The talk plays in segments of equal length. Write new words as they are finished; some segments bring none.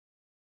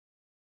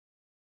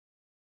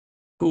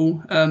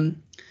Cool.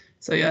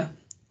 So yeah,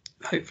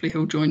 hopefully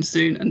he'll join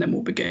soon, and then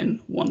we'll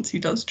begin once he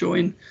does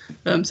join.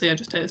 So yeah,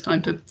 just take this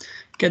time to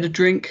get a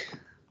drink,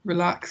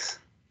 relax.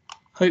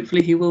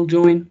 Hopefully he will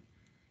join.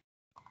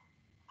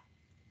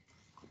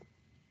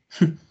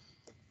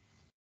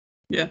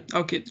 Yeah,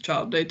 I'll keep the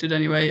chat updated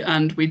anyway,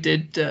 and we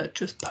did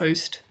just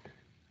post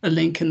a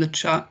link in the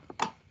chat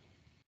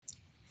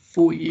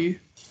for you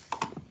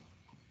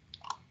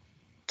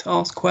to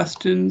ask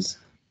questions.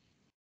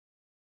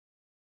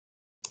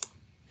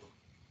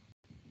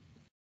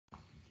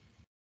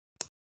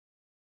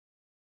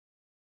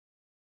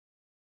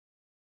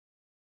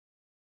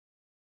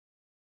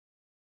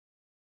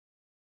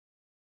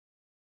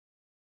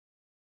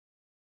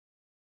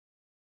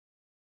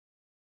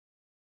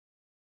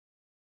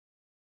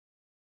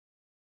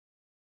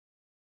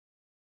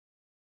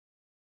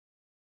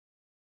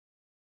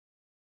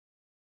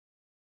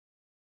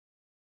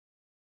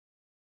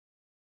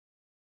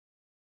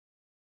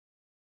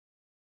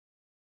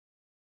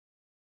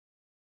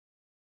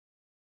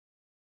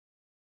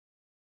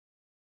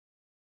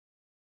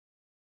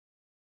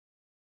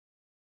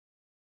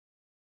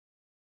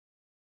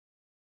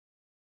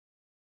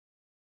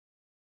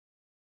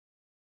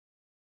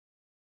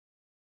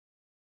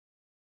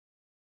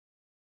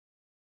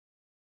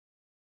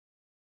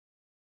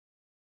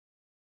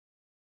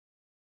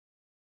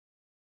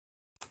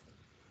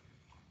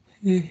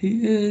 Here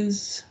he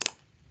is.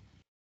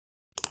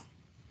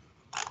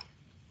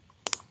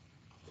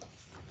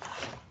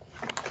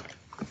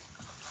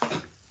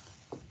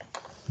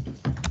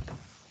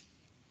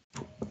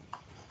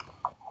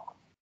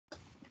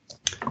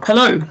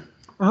 Hello.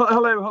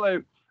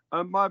 Hello.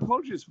 My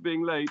apologies for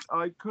being late.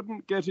 I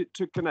couldn't get it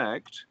to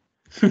connect,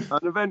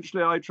 and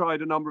eventually I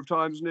tried a number of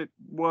times, and it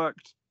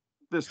worked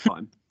this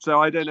time. So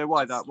I don't know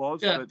why that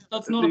was. Yeah,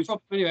 that's not a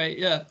problem anyway.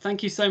 Yeah,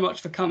 thank you so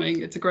much for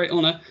coming. It's a great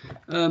honour,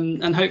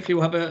 and hopefully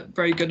we'll have a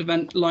very good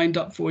event lined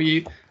up for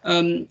you.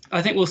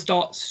 I think we'll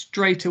start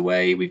straight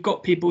away. We've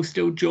got people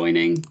still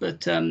joining,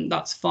 but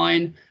that's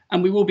fine.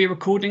 And we will be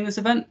recording this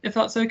event, if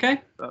that's okay.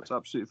 That's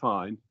absolutely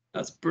fine.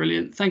 That's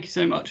brilliant. Thank you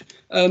so much.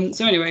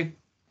 So anyway,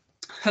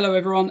 hello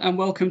everyone, and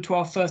welcome to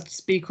our first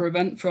speaker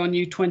event for our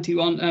new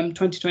 2021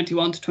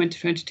 to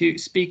 2022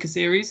 speaker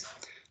series.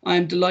 I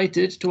am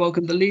delighted to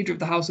welcome the Leader of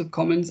the House of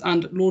Commons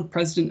and Lord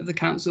President of the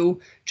Council,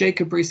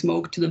 Jacob Rees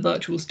Mogg, to the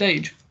virtual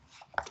stage.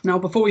 Now,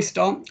 before we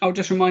start, I'll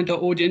just remind our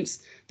audience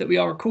that we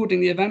are recording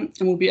the event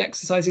and we'll be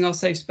exercising our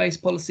safe space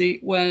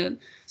policy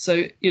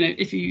so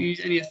if you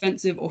use any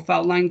offensive or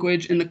foul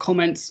language in the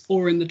comments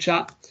or in the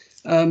chat,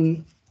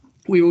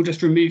 we will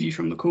just remove you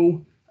from the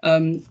call,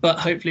 but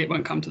hopefully it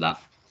won't come to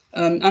that.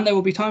 And there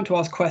will be time to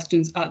ask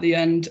questions at the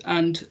end,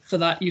 and for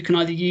that you can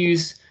either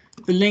use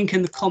the link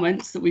in the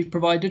comments that we've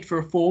provided for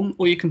a form,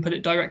 or you can put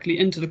it directly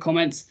into the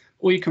comments,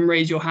 or you can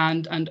raise your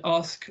hand and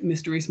ask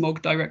Mr. Rees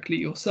Mogg directly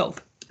yourself.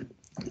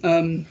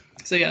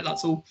 So yeah,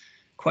 that's all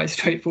quite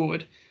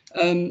straightforward.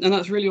 And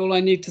that's really all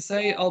I need to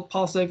say. I'll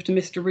pass over to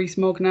Mr. Rees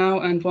Mogg now,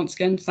 and once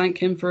again, thank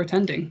him for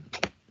attending.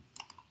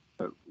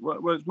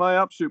 Well, it's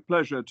my absolute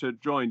pleasure to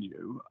join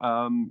you,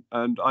 and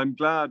I'm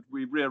glad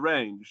we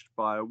rearranged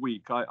by a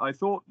week. I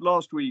thought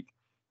last week,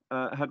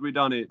 had we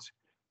done it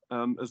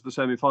as the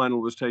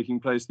semi-final was taking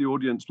place, the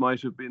audience might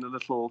have been a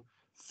little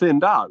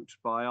thinned out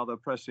by other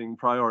pressing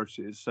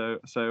priorities.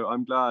 So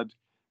I'm glad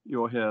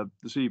you're here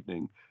this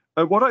evening.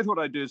 What I thought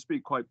I'd do is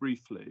speak quite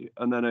briefly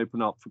and then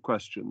open up for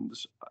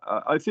questions.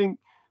 I think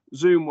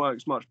Zoom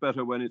works much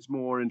better when it's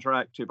more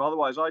interactive.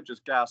 Otherwise, I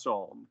just gas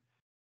on.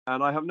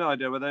 And I have no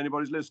idea whether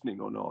anybody's listening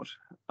or not.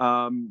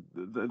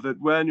 That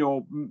when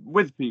you're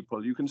with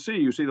people, you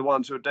see the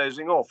ones who are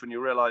dozing off and you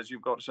realize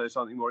you've got to say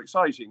something more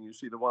exciting. You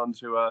see the ones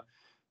who are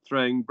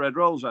throwing bread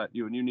rolls at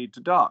you and you need to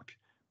duck.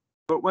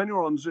 But when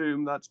you're on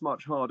Zoom, that's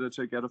much harder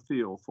to get a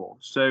feel for.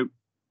 So,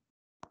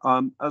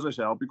 as I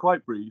say, I'll be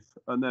quite brief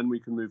and then we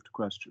can move to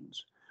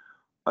questions.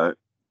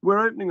 We're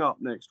opening up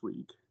next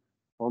week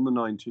on the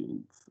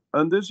 19th.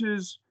 And this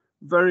is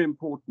very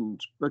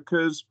important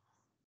because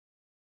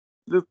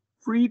the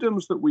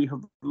freedoms that we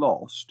have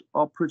lost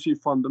are pretty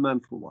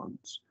fundamental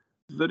ones.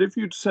 That if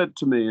you'd said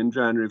to me in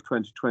January of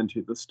 2020,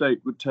 the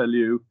state would tell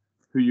you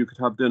who you could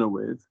have dinner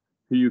with,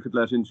 who you could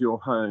let into your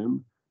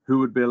home, who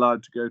would be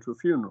allowed to go to a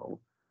funeral,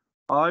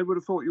 I would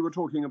have thought you were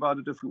talking about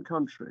a different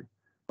country.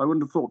 I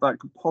wouldn't have thought that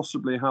could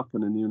possibly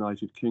happen in the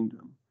United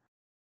Kingdom.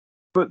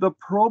 But the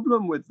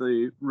problem with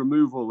the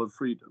removal of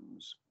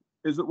freedoms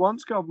is that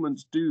once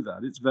governments do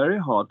that, it's very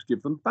hard to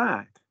give them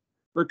back.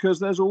 Because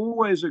there's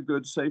always a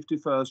good safety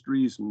first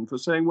reason for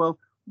saying, well,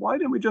 why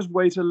don't we just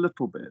wait a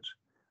little bit?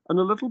 And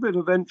a little bit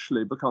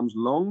eventually becomes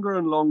longer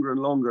and longer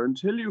and longer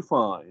until you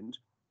find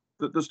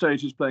that the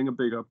state is playing a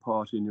bigger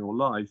part in your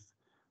life.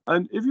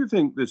 And if you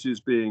think this is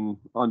being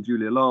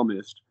unduly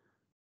alarmist,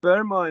 bear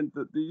in mind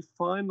that the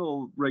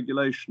final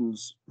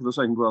regulations for the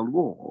Second World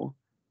War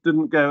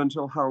didn't go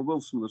until Harold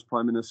Wilson was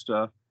Prime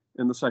Minister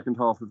in the second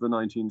half of the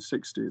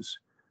 1960s.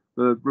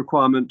 The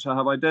requirement to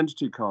have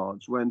identity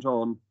cards went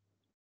on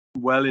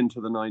well into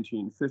the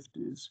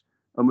 1950s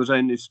and was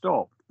only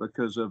stopped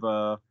because of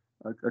a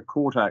a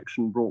court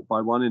action brought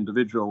by one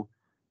individual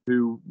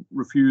who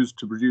refused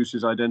to produce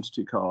his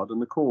identity card,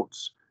 and the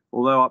courts,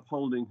 although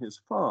upholding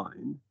his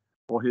fine,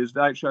 or his,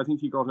 actually I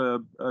think he got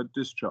a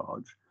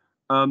discharge,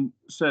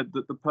 said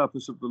that the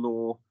purpose of the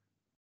law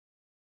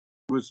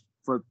was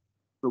for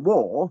the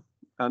war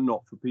and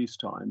not for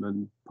peacetime,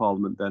 and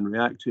Parliament then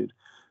reacted.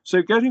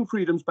 So getting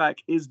freedoms back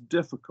is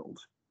difficult,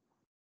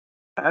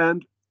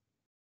 and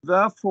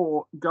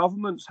therefore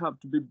governments have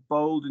to be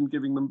bold in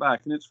giving them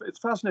back. And it's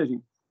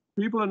fascinating.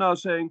 People are now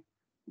saying,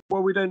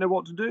 well, we don't know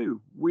what to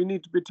do. We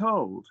need to be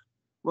told.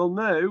 Well,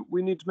 no,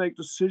 we need to make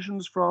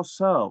decisions for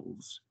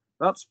ourselves.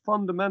 That's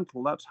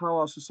fundamental. That's how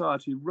our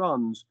society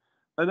runs.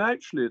 And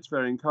actually, it's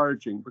very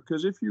encouraging,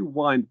 because if you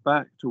wind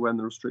back to when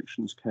the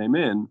restrictions came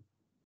in,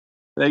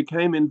 they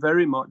came in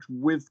very much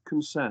with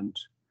consent,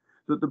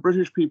 that the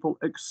British people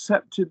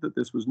accepted that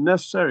this was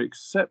necessary,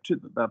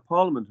 accepted that their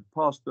parliament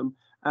had passed them,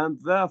 and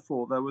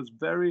therefore there was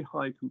very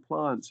high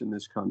compliance in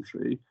this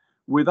country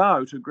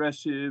without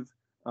aggressive,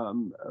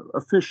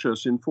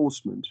 officious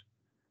enforcement.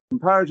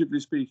 Comparatively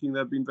speaking,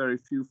 there have been very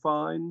few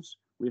fines.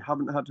 We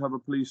haven't had to have a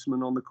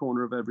policeman on the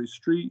corner of every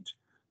street.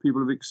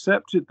 People have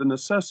accepted the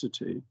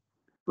necessity.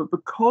 But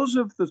because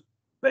of the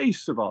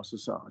base of our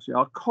society,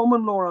 our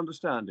common law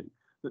understanding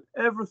that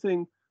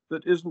everything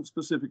that isn't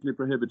specifically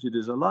prohibited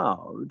is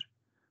allowed,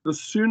 the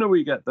sooner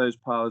we get those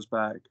powers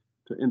back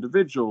to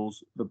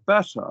individuals, the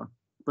better,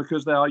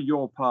 because they are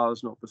your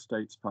powers, not the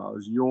state's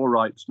powers, your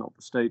rights, not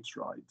the state's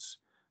rights.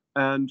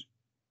 And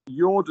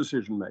your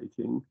decision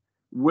making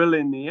will,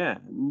 in the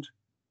end,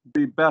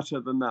 be better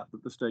than that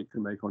the state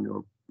can make on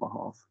your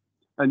behalf.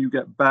 And you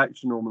get back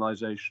to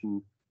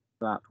normalization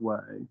that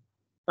way.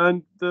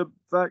 And the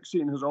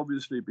vaccine has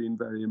obviously been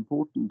very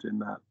important in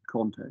that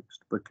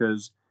context,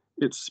 because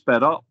it's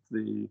sped up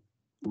the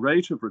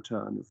rate of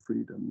return of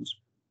freedoms.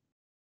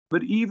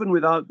 But even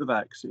without the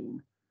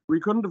vaccine, we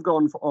couldn't have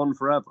gone on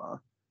forever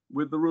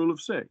with the rule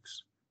of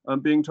six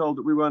and being told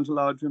that we weren't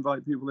allowed to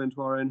invite people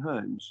into our own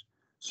homes.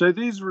 So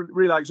these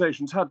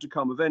relaxations had to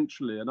come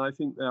eventually, and I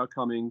think they are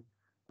coming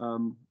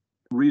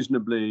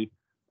reasonably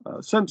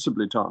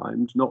sensibly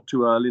timed, not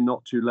too early,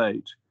 not too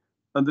late.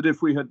 And that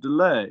if we had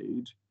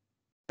delayed,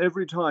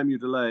 every time you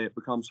delay, it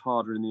becomes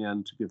harder in the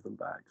end to give them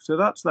back. So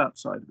that's that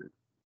side of it.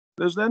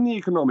 There's then the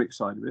economic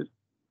side of it.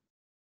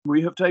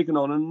 We have taken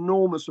on an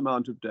enormous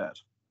amount of debt.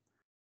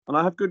 And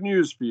I have good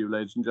news for you,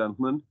 ladies and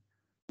gentlemen.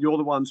 You're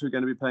the ones who are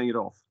going to be paying it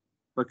off,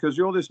 because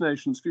you're this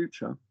nation's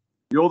future.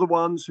 You're the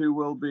ones who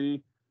will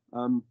be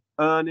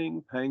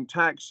earning, paying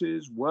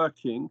taxes,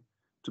 working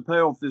to pay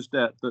off this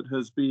debt that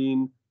has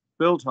been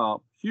built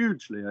up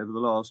hugely over the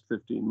last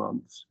 15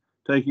 months,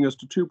 taking us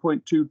to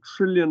 2.2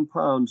 trillion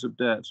pounds of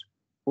debt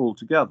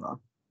altogether.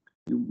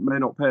 You may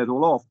not pay it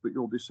all off, but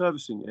you'll be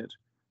servicing it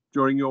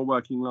during your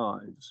working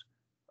lives.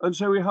 And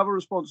so we have a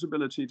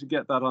responsibility to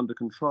get that under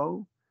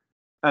control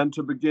and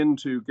to begin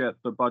to get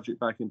the budget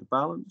back into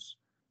balance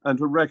and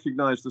to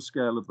recognize the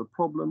scale of the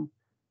problem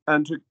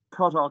and to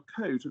cut our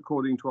coat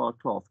according to our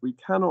cloth. We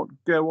cannot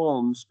go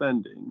on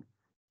spending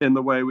in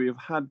the way we have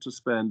had to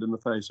spend in the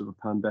face of a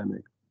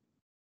pandemic.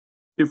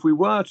 If we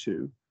were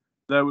to,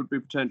 there would be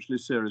potentially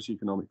serious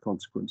economic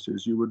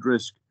consequences. You would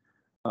risk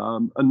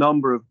a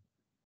number of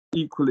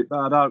equally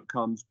bad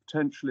outcomes.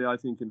 Potentially, I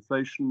think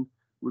inflation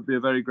would be a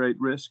very great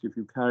risk if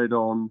you carried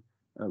on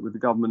with the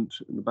government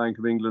and the Bank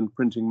of England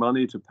printing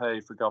money to pay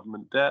for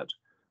government debt,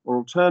 or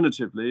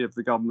alternatively, if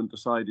the government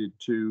decided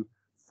to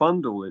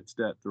fund all its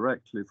debt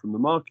directly from the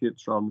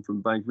markets rather than from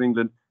the Bank of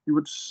England, you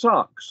would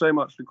suck so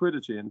much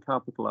liquidity and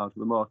capital out of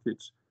the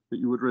markets that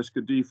you would risk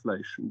a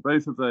deflation.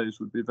 Both of those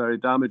would be very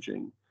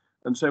damaging.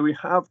 And so we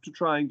have to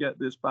try and get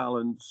this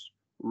balance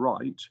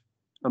right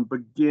and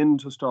begin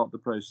to start the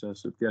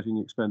process of getting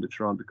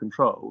expenditure under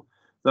control.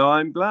 Though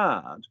I'm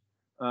glad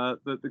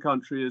that the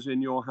country is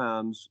in your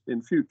hands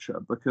in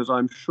future, because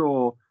I'm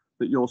sure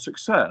that your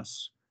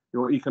success,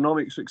 your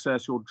economic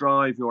success, your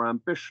drive, your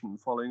ambition,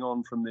 following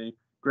on from the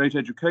great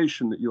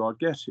education that you are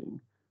getting,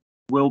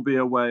 will be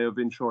a way of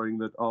ensuring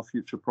that our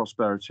future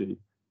prosperity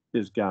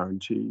is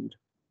guaranteed.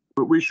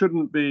 But we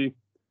shouldn't be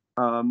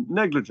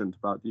negligent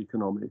about the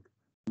economic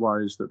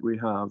worries that we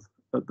have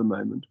at the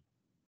moment.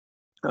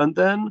 And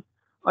then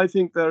I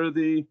think there are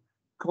the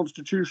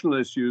constitutional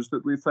issues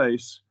that we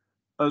face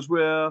as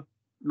we're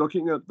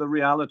looking at the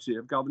reality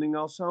of governing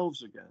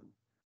ourselves again.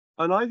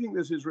 And I think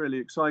this is really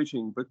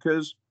exciting,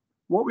 because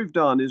what we've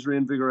done is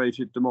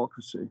reinvigorated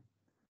democracy.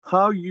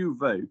 How you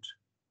vote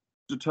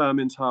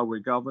determines how we're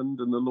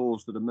governed and the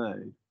laws that are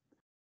made.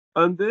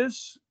 And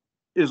this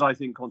is, I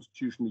think,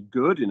 constitutionally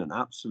good in an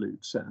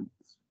absolute sense.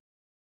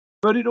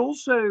 But it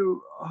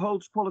also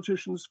holds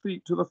politicians'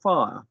 feet to the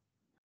fire.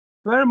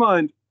 Bear in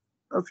mind,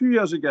 a few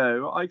years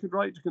ago, I could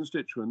write to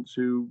constituents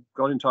who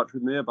got in touch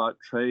with me about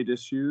trade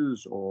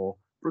issues or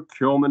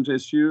procurement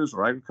issues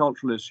or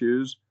agricultural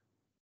issues,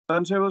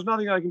 and so there's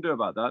nothing I can do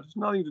about that. It's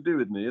nothing to do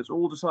with me. It's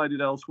all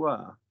decided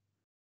elsewhere.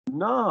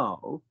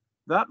 Now,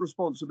 that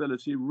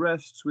responsibility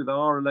rests with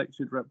our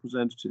elected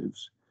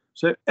representatives.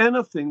 So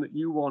anything that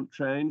you want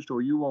changed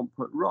or you want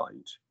put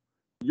right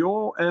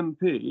your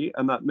MP,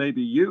 and that may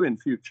be you in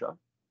future,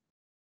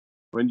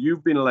 when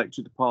you've been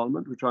elected to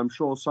Parliament, which I'm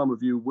sure some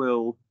of you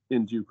will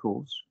in due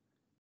course,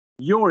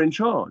 you're in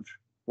charge,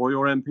 or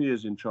your MP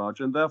is in charge,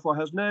 and therefore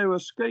has no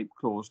escape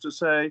clause to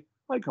say,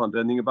 I can't do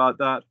anything about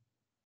that.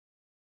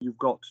 You've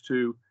got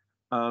to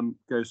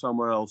go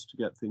somewhere else to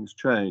get things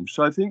changed.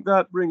 So I think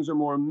that brings a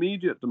more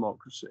immediate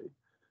democracy,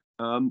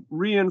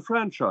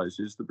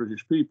 re-enfranchises the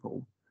British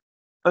people.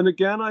 And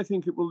again, I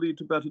think it will lead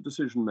to better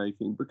decision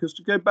making, because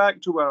to go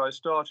back to where I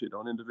started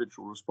on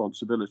individual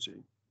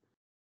responsibility,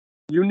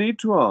 you need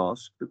to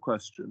ask the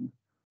question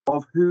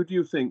of who do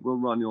you think will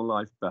run your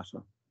life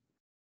better?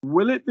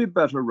 Will it be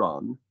better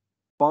run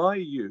by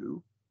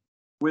you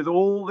with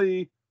all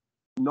the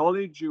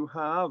knowledge you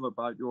have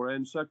about your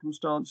own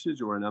circumstances,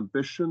 your own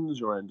ambitions,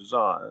 your own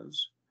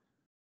desires?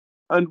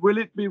 And will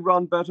it be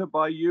run better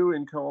by you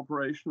in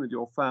cooperation with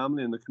your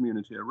family and the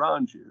community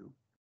around you?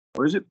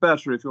 Or is it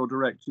better if you're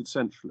directed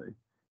centrally?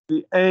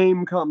 The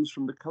aim comes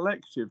from the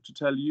collective to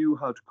tell you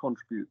how to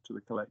contribute to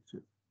the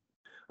collective.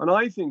 And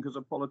I think as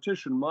a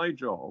politician, my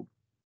job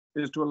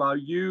is to allow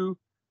you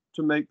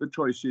to make the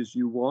choices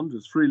you want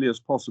as freely as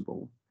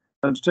possible,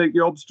 and to take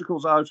the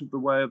obstacles out of the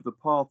way of the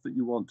path that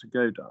you want to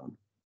go down.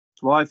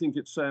 So I think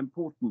it's so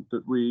important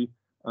that we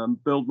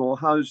build more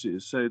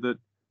houses so that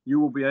you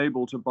will be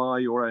able to buy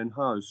your own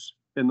house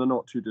in the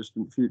not too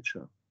distant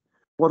future.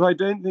 What I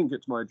don't think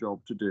it's my job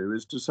to do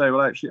is to say,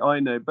 well, actually, I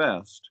know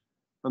best,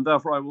 and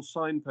therefore I will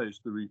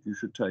signpost the route you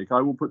should take.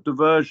 I will put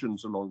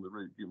diversions along the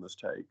route you must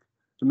take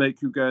to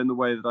make you go in the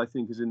way that I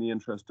think is in the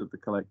interest of the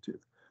collective.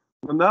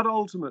 And that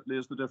ultimately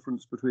is the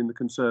difference between the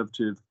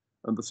Conservative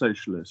and the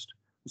Socialist.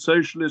 The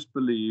Socialist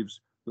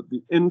believes that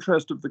the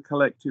interest of the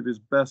collective is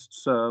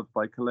best served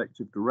by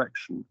collective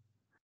direction,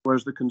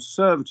 whereas the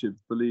Conservative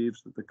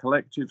believes that the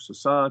collective,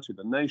 society,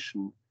 the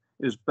nation,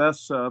 is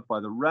best served by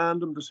the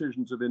random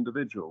decisions of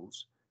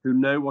individuals who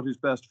know what is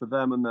best for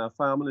them and their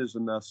families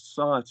and their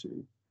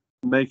society,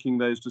 making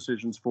those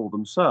decisions for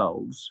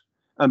themselves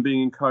and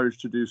being encouraged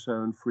to do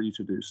so and free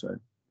to do so.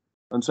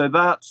 And so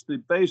that's the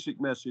basic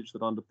message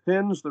that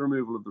underpins the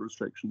removal of the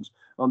restrictions,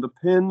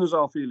 underpins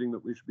our feeling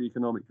that we should be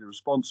economically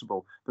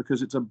responsible,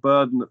 because it's a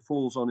burden that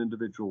falls on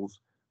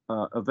individuals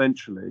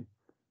eventually,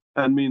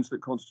 and means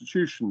that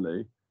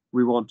constitutionally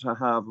we want to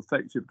have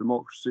effective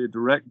democracy,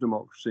 direct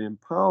democracy,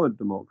 empowered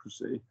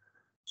democracy,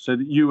 so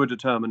that you are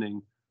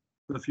determining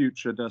the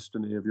future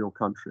destiny of your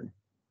country.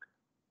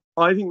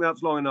 I think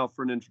that's long enough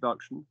for an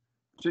introduction,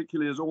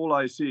 particularly as all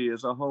I see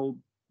is a whole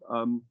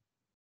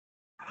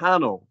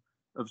panel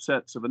of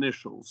sets of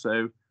initials.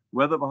 So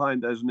whether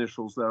behind those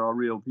initials there are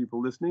real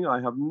people listening,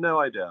 I have no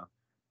idea,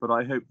 but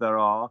I hope there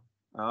are.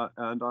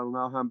 And I'll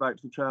now hand back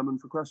to the chairman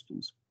for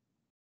questions.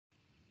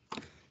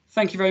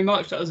 Thank you very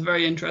much. That was a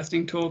very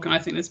interesting talk, and I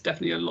think there's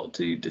definitely a lot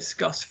to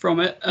discuss from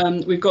it.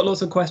 We've got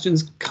lots of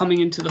questions coming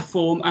into the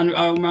form, and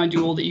I'll remind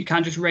you all that you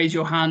can just raise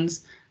your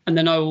hands, and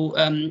then I will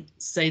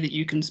say that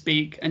you can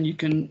speak, and you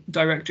can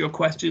direct your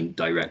question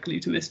directly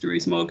to Mr.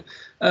 Rees Mogg.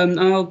 And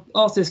I'll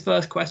ask this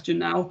first question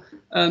now.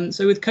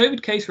 So with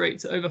COVID case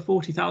rates at over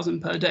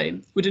 40,000 per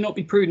day, would it not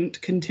be prudent to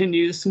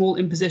continue the small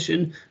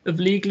imposition of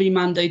legally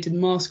mandated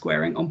mask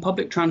wearing on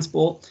public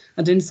transport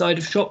and inside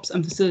of shops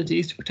and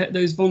facilities to protect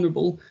those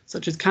vulnerable,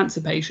 such as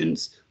cancer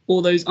patients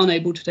or those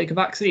unable to take a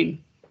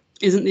vaccine?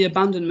 Isn't the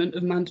abandonment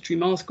of mandatory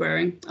mask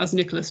wearing, as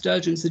Nicola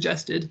Sturgeon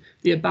suggested,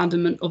 the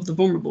abandonment of the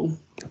vulnerable?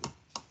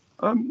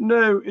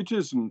 No, it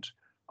isn't.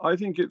 I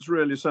think it's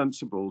really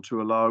sensible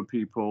to allow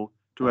people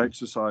to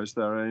exercise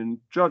their own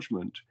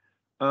judgment.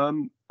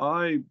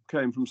 I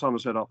came from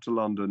Somerset up to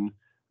London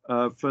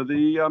for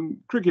the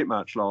cricket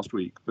match last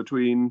week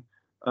between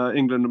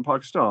England and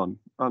Pakistan,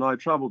 and I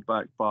travelled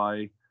back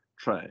by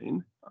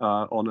train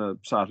on a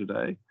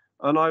Saturday,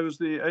 and I was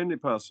the only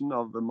person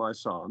other than my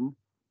son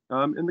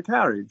in the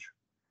carriage.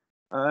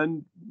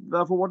 And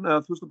therefore, what on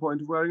earth was the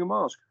point of wearing a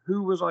mask?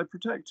 Who was I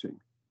protecting?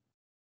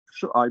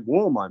 Sure, I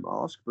wore my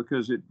mask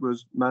because it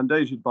was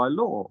mandated by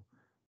law,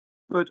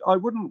 but I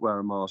wouldn't wear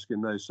a mask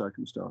in those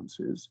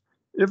circumstances.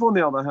 If, on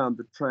the other hand,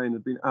 the train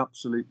had been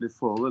absolutely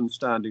full and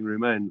standing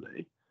room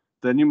only,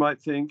 then you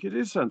might think it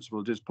is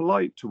sensible, it is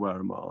polite to wear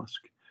a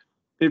mask.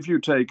 If you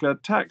take a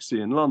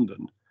taxi in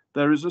London,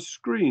 there is a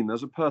screen,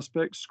 there's a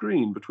perspex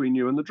screen between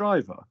you and the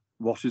driver.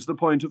 What is the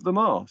point of the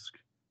mask?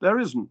 There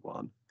isn't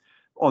one.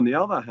 On the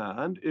other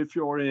hand, if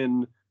you're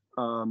in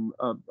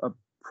a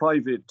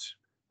private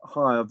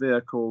hire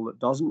vehicle that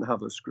doesn't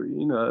have a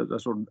screen, the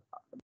sort of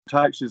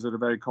taxis that are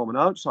very common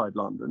outside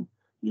London,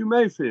 you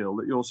may feel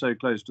that you're so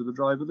close to the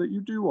driver that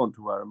you do want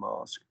to wear a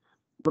mask.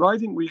 But I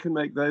think we can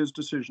make those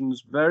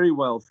decisions very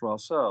well for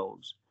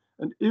ourselves.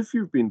 And if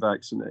you've been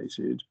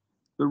vaccinated,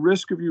 the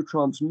risk of you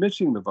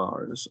transmitting the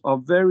virus are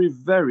very,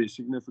 very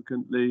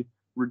significantly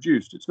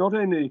reduced. It's not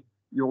only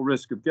your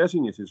risk of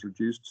getting it is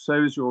reduced,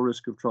 so is your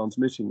risk of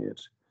transmitting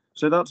it.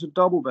 So that's a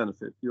double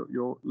benefit.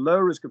 You're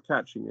lower risk of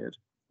catching it,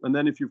 and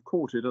then if you've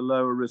caught it, a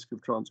lower risk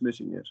of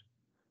transmitting it.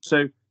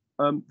 So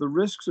the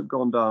risks have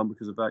gone down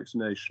because of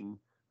vaccination.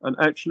 And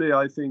actually,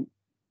 I think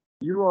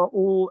you are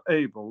all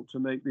able to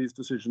make these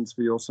decisions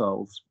for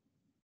yourselves.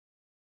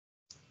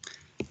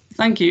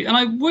 Thank you. And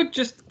I would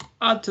just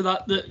add to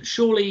that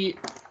surely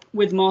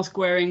with mask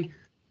wearing,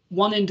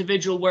 one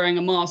individual wearing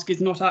a mask is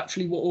not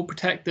actually what will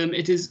protect them.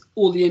 It is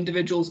all the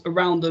individuals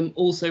around them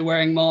also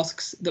wearing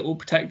masks that will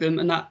protect them.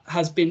 And that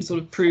has been sort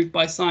of proved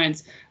by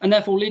science. And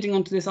therefore, leading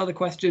on to this other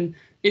question,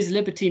 is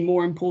liberty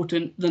more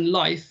important than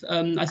life?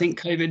 I think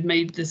COVID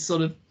made this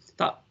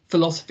that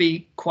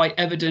philosophy quite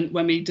evident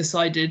when we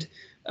decided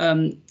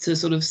to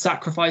sort of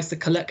sacrifice the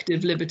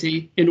collective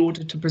liberty in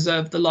order to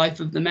preserve the life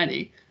of the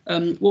many.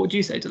 What would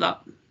you say to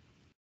that?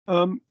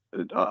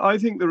 I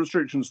think the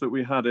restrictions that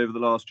we had over the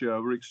last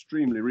year were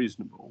extremely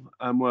reasonable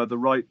and were the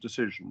right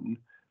decision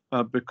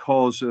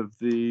because of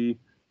the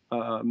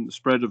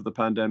spread of the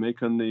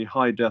pandemic and the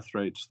high death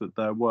rates that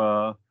there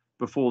were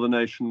before the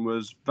nation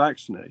was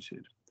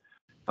vaccinated.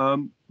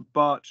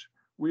 But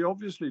we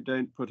obviously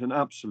don't put an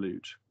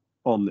absolute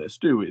on this,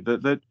 do we?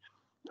 That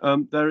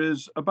there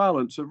is a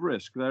balance of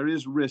risk. There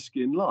is risk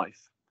in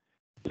life.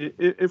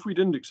 If we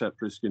didn't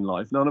accept risk in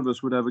life, none of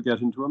us would ever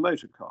get into a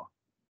motor car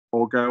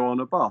or go on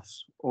a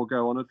bus or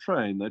go on a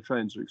train. Their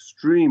trains are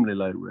extremely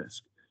low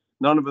risk.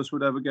 None of us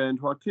would ever go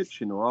into our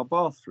kitchen or our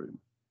bathroom.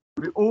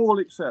 We all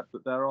accept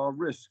that there are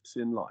risks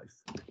in life.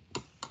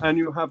 And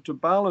you have to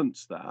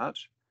balance that.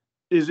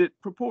 Is it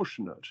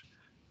proportionate?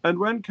 And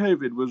when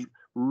COVID was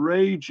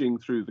raging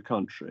through the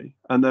country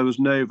and there was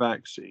no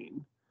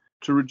vaccine,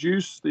 to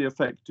reduce the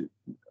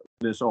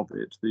effectiveness of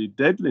it, the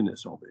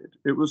deadliness of it,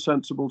 it was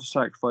sensible to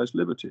sacrifice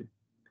liberty.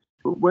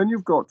 But when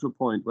you've got to a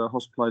point where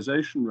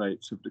hospitalization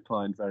rates have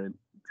declined very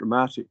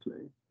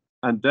dramatically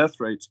and death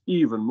rates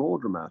even more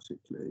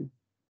dramatically,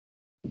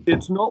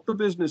 it's not the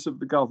business of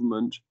the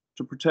government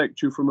to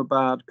protect you from a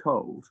bad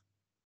cold.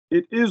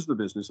 It is the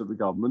business of the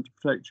government to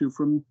protect you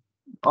from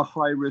a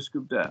high risk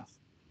of death.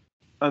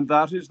 And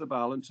that is the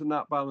balance, and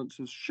that balance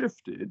has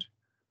shifted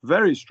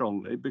very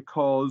strongly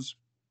because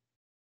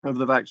of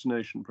the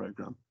vaccination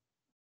program.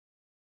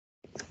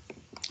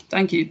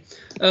 Thank you.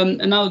 And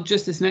now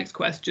just this next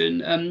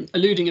question,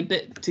 alluding a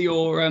bit to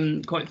your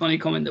quite funny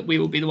comment that we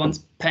will be the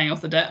ones paying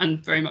off the debt,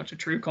 and very much a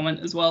true comment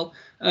as well.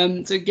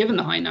 So given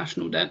the high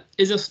national debt,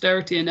 is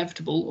austerity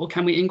inevitable, or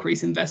can we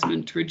increase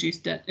investment to reduce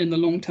debt in the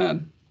long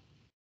term?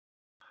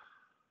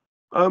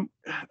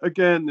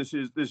 Again, this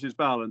is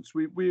balance.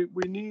 We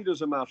need,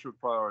 as a matter of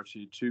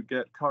priority, to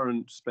get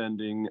current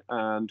spending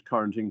and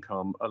current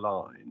income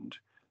aligned.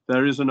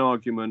 There is an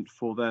argument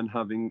for then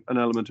having an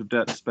element of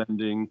debt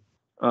spending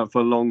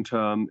for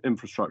long-term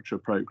infrastructure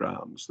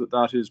programs,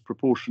 that is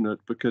proportionate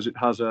because it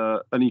has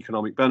an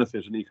economic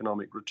benefit, an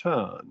economic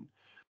return.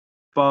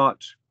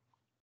 But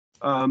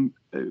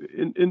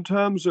in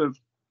terms of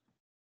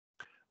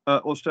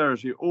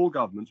austerity, all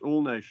governments,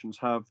 all nations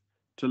have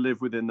to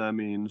live within their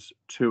means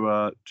to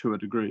a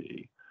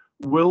degree.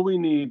 Will we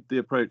need the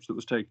approach that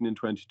was taken in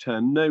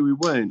 2010? No, we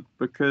won't,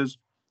 because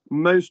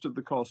most of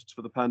the costs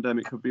for the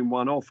pandemic have been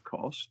one-off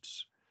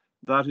costs.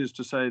 That is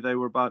to say, they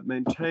were about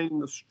maintaining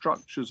the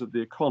structures of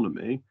the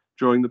economy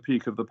during the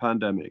peak of the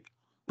pandemic.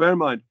 Bear in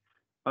mind,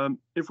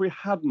 if we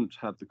hadn't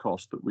had the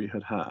cost that we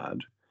had,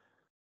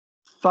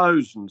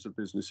 thousands of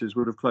businesses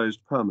would have closed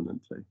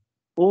permanently.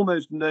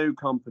 Almost no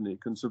company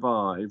can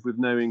survive with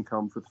no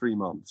income for 3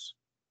 months.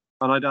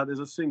 And I doubt there's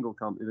a single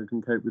company that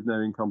can cope with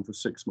no income for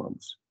 6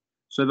 months.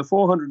 So the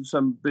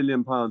 £407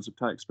 billion of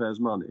taxpayers'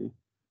 money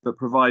that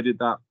provided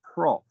that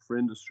prop for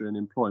industry and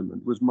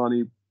employment was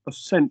money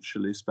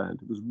essentially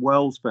spent. It was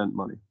well spent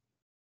money.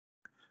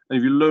 And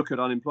if you look at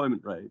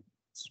unemployment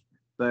rates,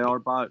 they are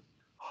about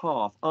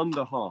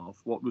under half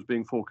what was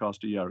being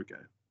forecast a year ago.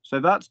 So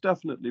that's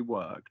definitely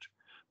worked.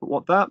 But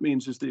what that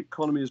means is the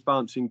economy is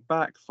bouncing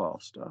back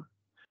faster,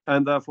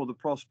 and therefore the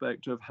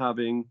prospect of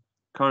having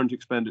current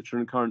expenditure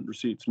and current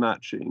receipts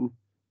matching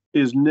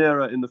is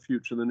nearer in the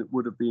future than it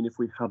would have been if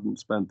we hadn't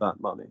spent that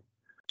money.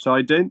 So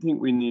I don't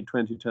think we need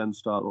 2010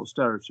 style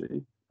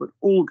austerity, but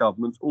all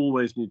governments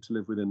always need to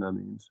live within their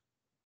means.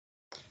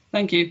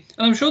 Thank you.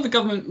 And I'm sure the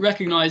government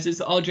recognises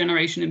that our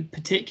generation in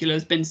particular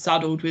has been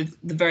saddled with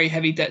the very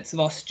heavy debts of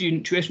our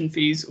student tuition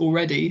fees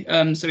already.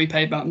 So we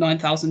pay about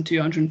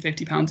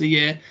 £9,250 a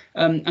year,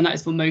 and that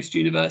is for most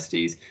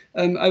universities.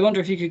 I wonder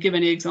if you could give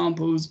any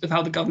examples of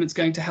how the government's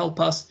going to help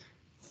us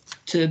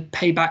to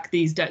pay back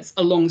these debts,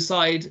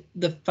 alongside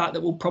the fact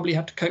that we'll probably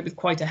have to cope with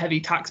quite a heavy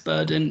tax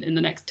burden in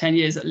the next 10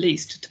 years at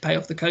least to pay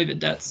off the COVID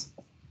debts.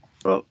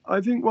 Well, I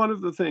think one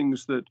of the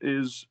things that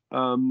is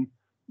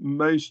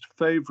most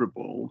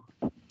favourable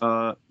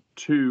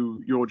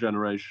to your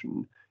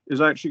generation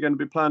is actually going to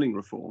be planning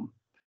reform,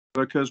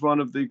 because one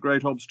of the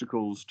great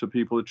obstacles to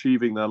people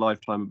achieving their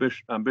lifetime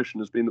ambition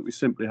has been that we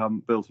simply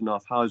haven't built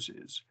enough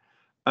houses.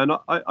 And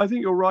I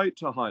think you're right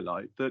to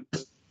highlight that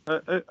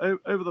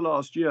over the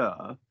last year,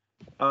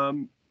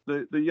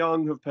 the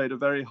young have paid a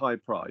very high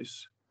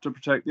price to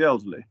protect the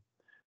elderly.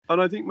 And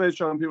I think most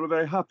young people are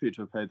very happy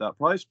to have paid that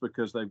price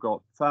because they've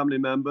got family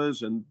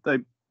members and they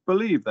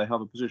believe they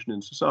have a position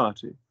in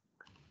society.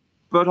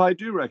 But I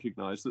do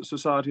recognise that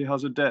society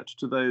has a debt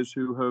to those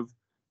who have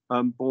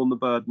borne the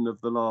burden of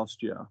the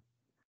last year.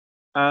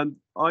 And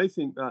I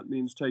think that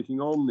means taking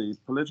on the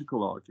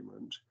political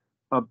argument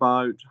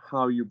about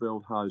how you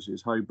build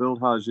houses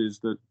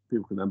that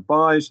people can then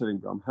buy, so they can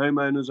become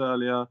homeowners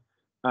earlier,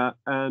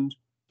 and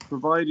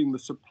providing the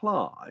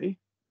supply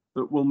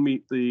that will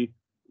meet the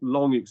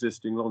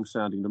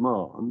long-standing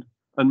demand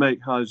and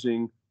make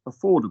housing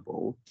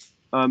affordable,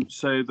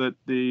 so that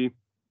the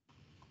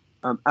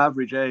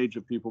average age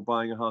of people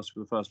buying a house for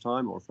the first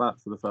time or a flat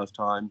for the first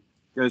time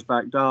goes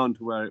back down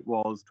to where it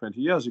was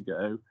 20 years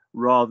ago,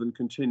 rather than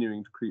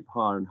continuing to creep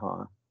higher and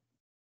higher.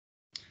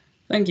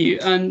 Thank you.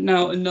 And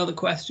now another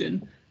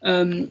question.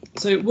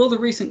 So will the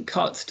recent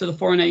cuts to the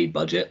foreign aid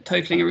budget,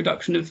 totaling a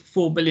reduction of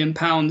 £4 billion,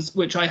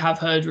 which I have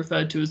heard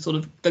referred to as sort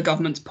of the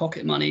government's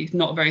pocket money,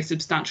 not a very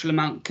substantial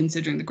amount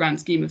considering the grand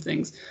scheme of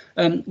things,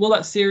 will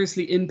that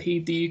seriously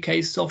impede the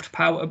UK's soft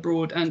power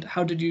abroad, and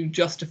how did you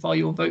justify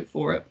your vote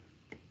for it?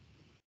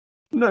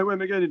 No, it won't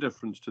make any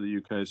difference to the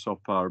UK's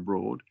soft power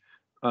abroad.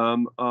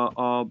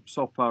 Our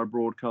soft power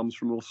abroad comes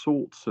from all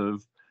sorts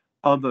of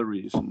other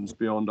reasons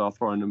beyond our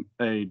foreign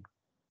aid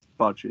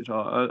budget.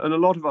 And a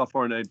lot of our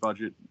foreign aid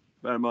budget,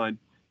 bear in mind,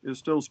 is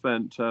still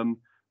spent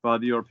by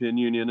the European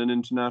Union and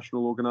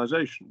international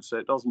organisations. So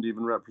it doesn't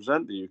even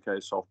represent the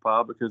UK's soft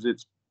power because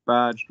it's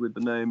badged with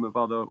the name of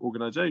other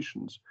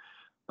organisations.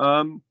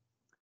 I'm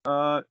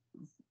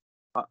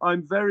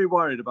very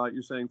worried about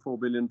you saying £4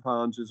 billion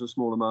is a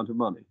small amount of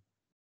money.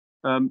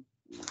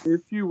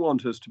 If you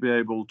want us to be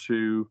able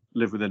to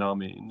live within our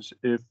means,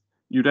 if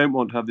you don't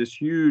want to have this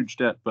huge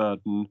debt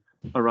burden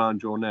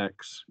around your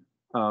necks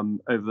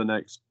over the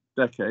next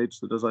decades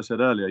that, as I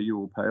said earlier, you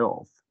will pay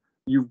off,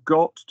 you've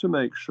got to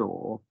make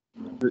sure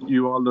that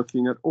you are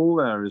looking at all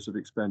areas of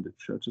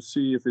expenditure to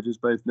see if it is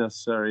both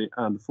necessary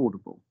and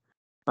affordable.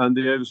 And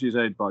the overseas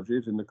aid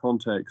budget, in the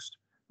context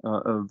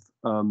of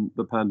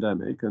the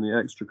pandemic and the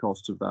extra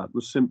costs of that,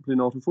 was simply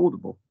not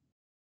affordable.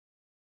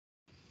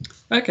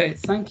 Okay,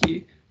 thank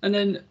you. And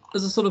then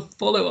as a sort of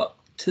follow-up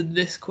to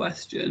this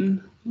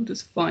question, I'll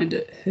just find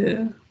it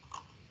here.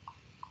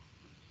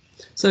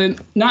 So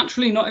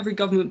naturally, not every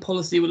government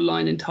policy will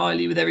align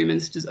entirely with every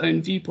minister's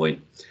own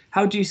viewpoint.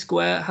 How do you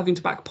square having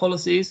to back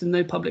policies and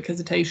no public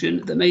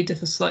hesitation that may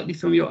differ slightly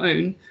from your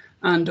own?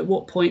 And at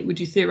what point would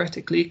you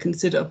theoretically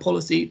consider a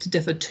policy to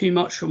differ too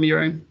much from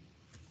your own?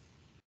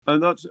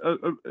 And that's,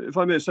 if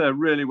I may say, a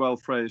really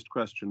well-phrased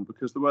question,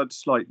 because the word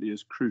slightly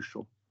is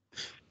crucial.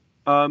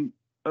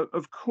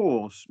 Of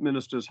course,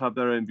 ministers have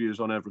their own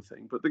views on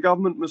everything, but the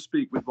government must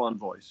speak with one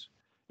voice.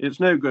 It's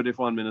no good if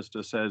one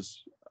minister says,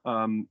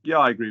 yeah,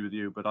 I agree with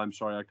you, but I'm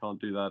sorry, I can't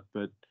do that,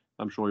 but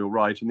I'm sure you're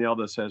right. And the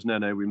other says,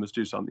 no, we must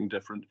do something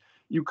different.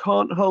 You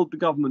can't hold the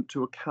government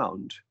to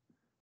account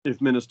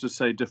if ministers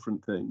say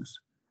different things.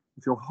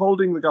 If you're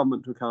holding the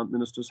government to account,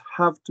 ministers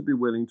have to be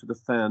willing to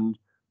defend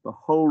the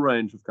whole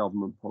range of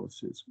government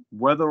policies,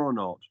 whether or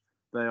not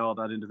they are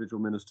that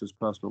individual minister's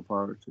personal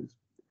priorities.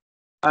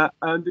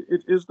 And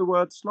it is the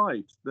word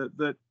slight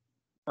that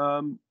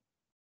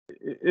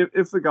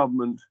if the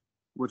government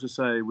were to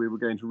say we were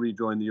going to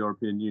rejoin the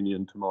European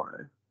Union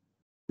tomorrow,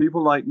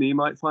 people like me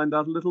might find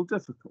that a little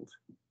difficult.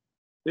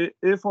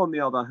 If, on the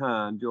other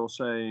hand, you're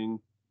saying,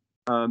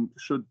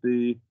 should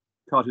the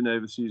cut in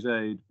overseas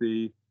aid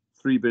be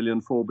 3 billion,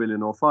 4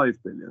 billion, or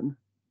 5 billion,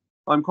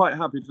 I'm quite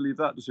happy to leave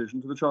that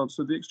decision to the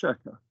Chancellor of the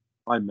Exchequer.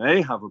 I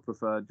may have a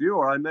preferred view,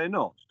 or I may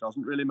not.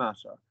 Doesn't really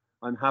matter.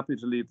 I'm happy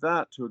to leave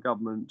that to a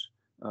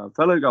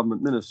fellow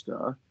government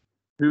minister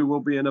who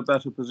will be in a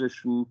better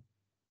position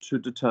to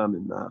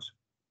determine that.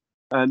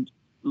 And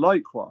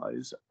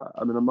likewise,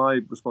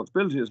 my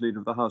responsibility as leader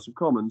of the House of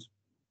Commons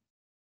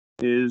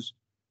is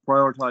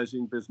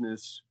prioritising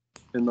business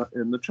in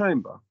the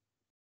chamber.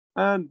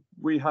 And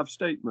we have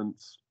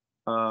statements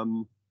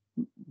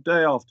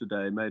day after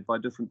day made by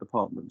different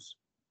departments.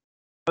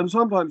 And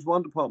sometimes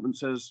one department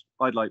says,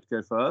 I'd like to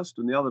go first,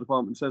 and the other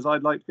department says,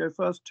 I'd like to go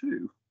first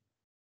too.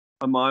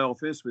 And my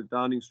office with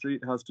Downing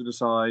Street has to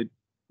decide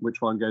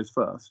which one goes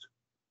first.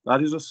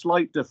 That is a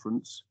slight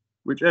difference,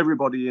 which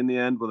everybody in the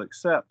end will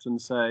accept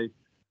and say,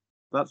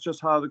 that's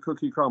just how the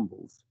cookie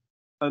crumbles.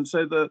 And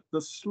so the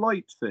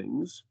slight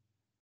things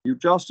you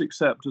just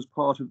accept as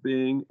part of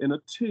being in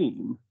a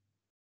team.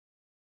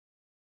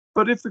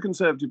 But if the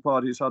Conservative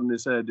Party suddenly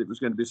said it was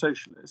going to be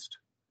socialist,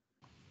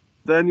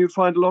 then you'd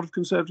find a lot of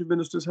Conservative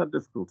ministers had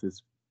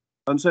difficulties.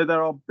 And so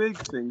there are big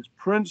things,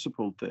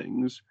 principled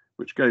things,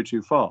 which go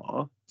too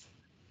far,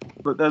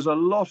 but there's a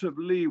lot of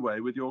leeway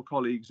with your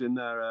colleagues in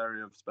their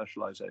area of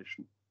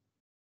specialisation.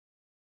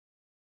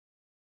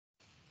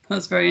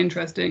 That's very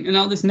interesting. And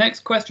now this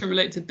next question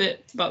relates a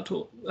bit about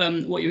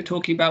what you were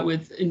talking about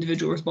with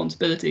individual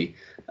responsibility.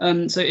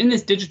 So in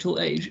this digital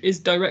age, is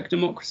direct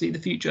democracy the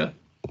future?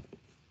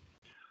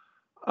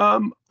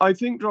 I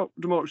think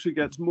democracy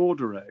gets more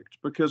direct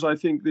because I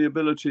think the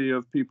ability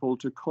of people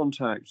to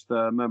contact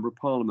their member of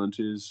parliament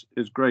is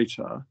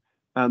greater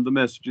and the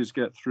messages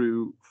get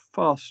through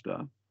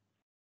faster.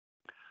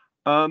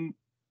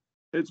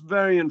 It's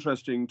very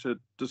interesting to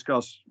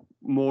discuss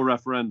more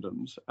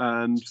referendums,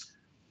 and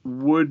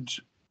would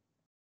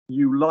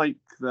you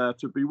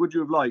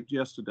have liked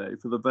yesterday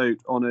for the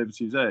vote on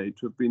overseas aid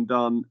to have been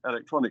done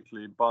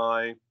electronically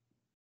by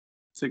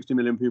 60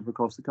 million people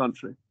across the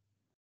country.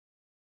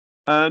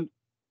 And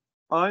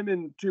I'm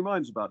in two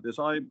minds about this.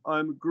 I'm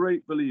a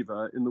great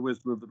believer in the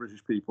wisdom of the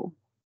British people,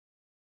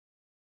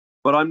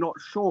 but I'm not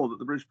sure that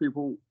the British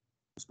people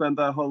spend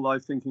their whole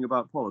life thinking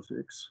about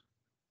politics.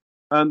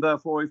 And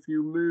therefore, if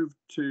you move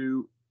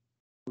to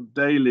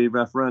daily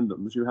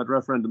referendums, you had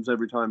referendums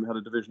every time you had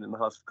a division in the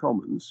House of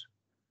Commons,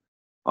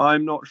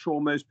 I'm not sure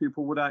most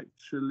people would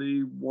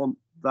actually want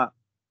that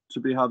to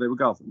be how they were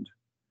governed.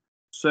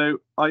 So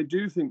I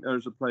do think there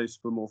is a place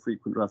for more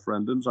frequent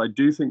referendums. I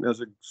do think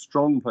there's a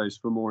strong place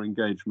for more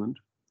engagement.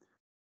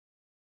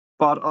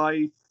 But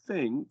I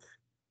think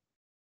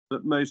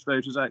that most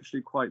voters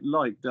actually quite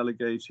like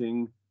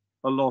delegating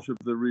a lot of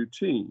the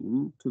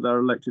routine to their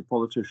elected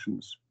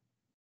politicians.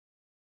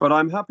 But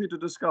I'm happy to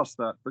discuss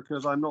that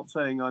because I'm not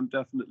saying I'm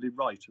definitely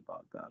right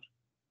about that.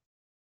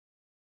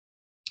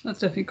 That's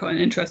definitely quite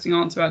an interesting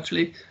answer,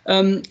 actually.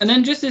 And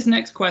then just this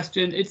next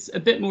question, it's a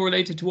bit more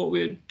related to what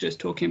we were just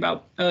talking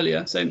about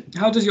earlier. So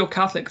how does your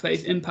Catholic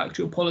faith impact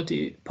your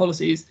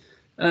policies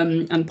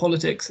and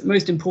politics?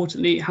 Most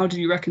importantly, how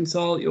do you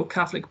reconcile your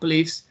Catholic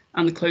beliefs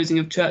and the closing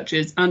of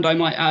churches? And I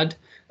might add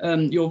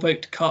your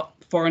vote to cut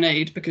foreign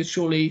aid, because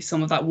surely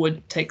some of that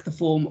would take the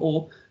form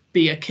or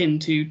be akin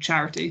to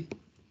charity.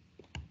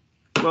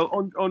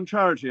 Well, on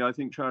charity, I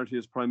think charity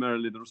is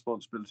primarily the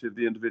responsibility of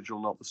the individual,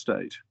 not the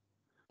state.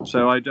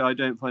 So I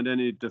don't find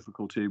any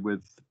difficulty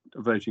with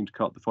voting to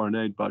cut the foreign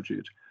aid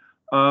budget.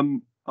 I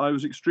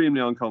was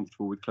extremely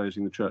uncomfortable with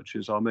closing the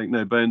churches. I'll make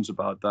no bones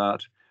about that.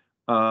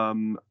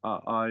 I'm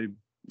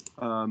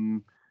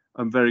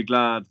very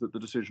glad that the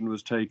decision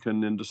was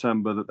taken in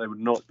December that they would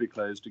not be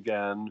closed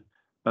again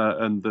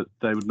and that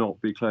they would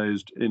not be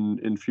closed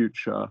in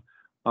future.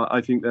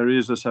 I think there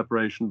is a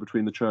separation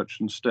between the church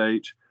and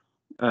state,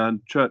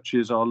 and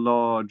churches are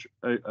large,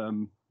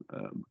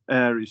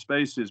 airy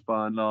spaces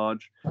by and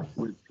large,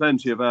 with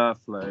plenty of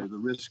airflow. The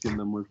risk in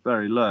them was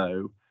very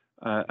low,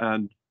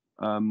 and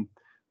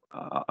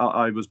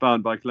I was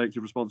bound by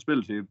collective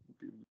responsibility,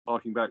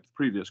 harking back to the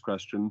previous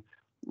question,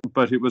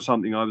 but it was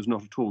something I was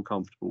not at all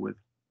comfortable with.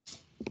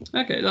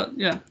 Okay,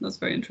 that's a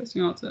very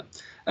interesting answer.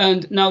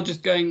 And now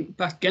just going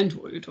back again to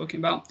what we were talking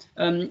about,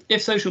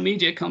 if social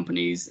media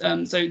companies,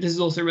 so this is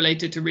also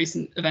related to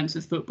recent events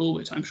with football,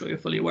 which I'm sure you're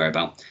fully aware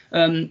about,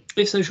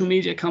 if social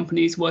media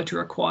companies were to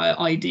require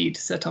ID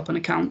to set up an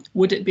account,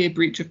 would it be a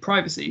breach of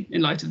privacy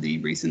in light of the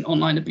recent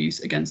online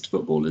abuse against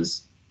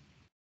footballers?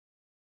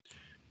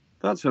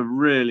 That's a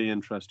really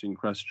interesting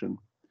question.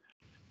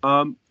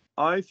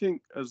 I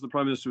think, as the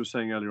Prime Minister was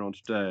saying earlier on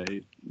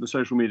today, the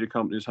social media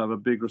companies have a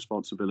big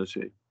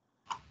responsibility.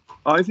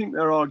 I think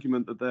their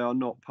argument that they are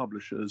not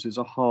publishers is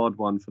a hard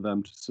one for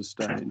them to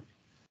sustain.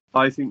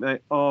 I think they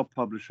are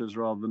publishers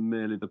rather than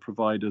merely the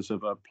providers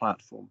of a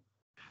platform.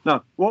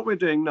 Now, what we're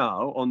doing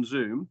now on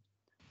Zoom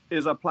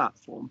is a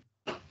platform.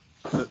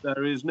 That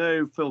there is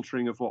no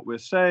filtering of what we're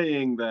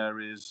saying. There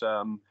is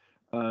no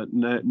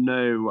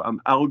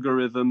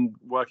algorithm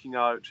working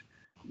out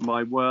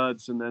my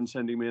words and then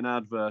sending me an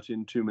advert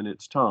in 2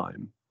 minutes'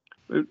 time.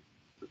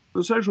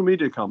 The social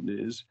media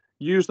companies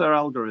use their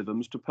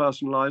algorithms to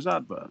personalize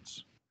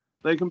adverts.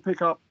 They can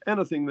pick up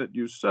anything that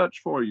you search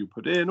for, you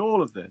put in,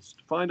 all of this,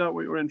 to find out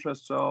what your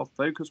interests are,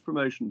 focus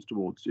promotions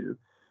towards you.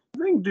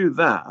 If they can do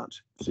that,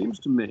 it seems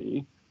to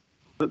me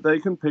that they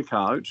can pick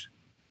out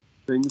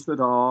things that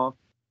are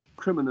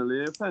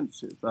criminally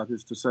offensive, that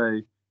is to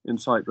say,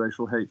 incite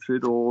racial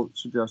hatred or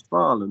suggest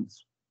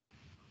violence,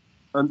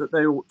 and that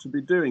they ought to be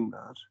doing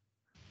that.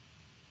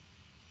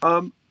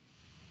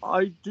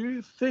 I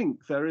do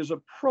think there is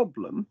a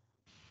problem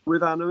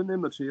with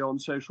anonymity on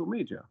social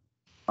media.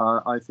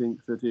 I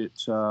think that it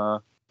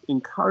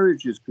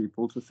encourages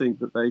people to think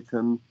that they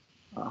can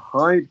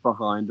hide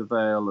behind a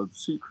veil of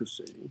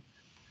secrecy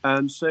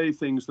and say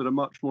things that are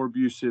much more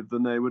abusive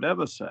than they would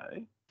ever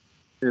say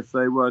if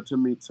they were to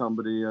meet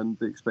somebody and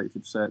be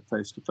expected to say it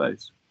face to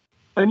face.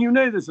 And you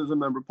know this as a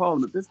Member of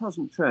Parliament, this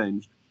hasn't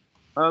changed.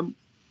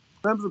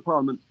 Members of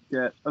Parliament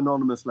get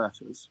anonymous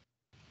letters.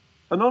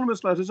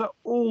 Anonymous letters are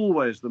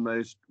always the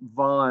most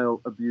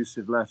vile,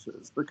 abusive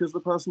letters because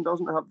the person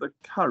doesn't have the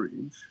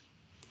courage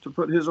to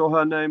put his or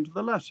her name to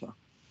the letter.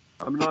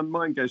 I mean,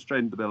 mine goes straight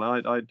into the bill.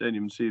 I don't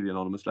even see the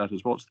anonymous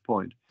letters. What's the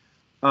point?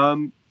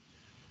 And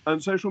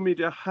social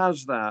media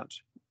has that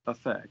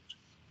effect.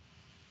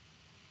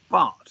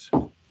 But,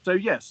 so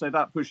yes, so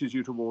that pushes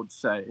you towards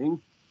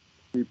saying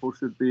people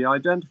should be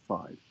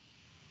identified.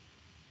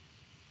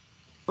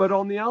 But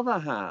on the other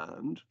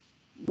hand,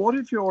 what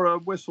if you're a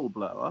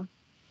whistleblower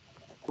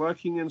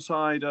working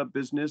inside a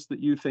business that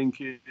you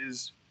think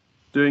is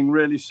doing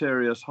really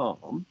serious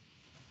harm,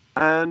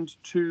 and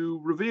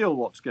to reveal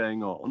what's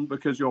going on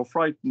because you're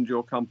frightened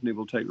your company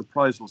will take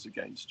reprisals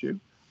against you,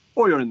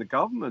 or you're in the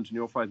government and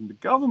you're frightened the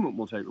government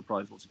will take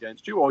reprisals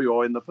against you, or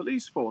you're in the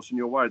police force and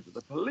you're worried that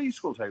the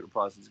police will take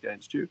reprisals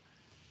against you,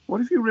 what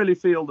if you really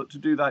feel that to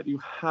do that you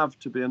have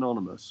to be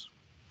anonymous?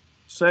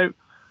 So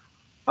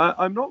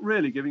I'm not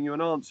really giving you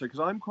an answer because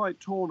I'm quite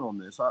torn on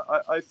this.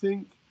 I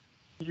think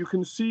you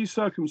can see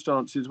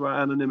circumstances where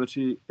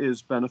anonymity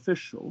is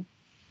beneficial,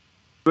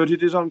 but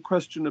it is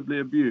unquestionably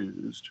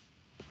abused.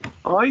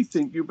 I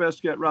think you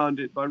best get round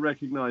it by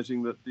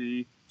recognizing that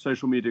the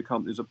social media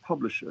companies are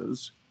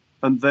publishers,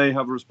 and they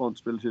have a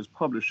responsibility as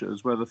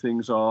publishers, whether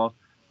things are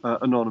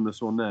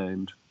anonymous or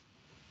named.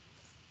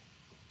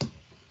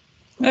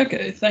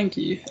 Okay, thank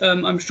you.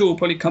 I'm sure we'll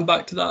probably come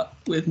back to that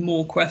with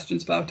more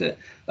questions about it.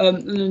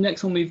 And the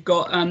next one we've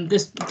got, and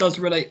this does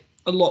relate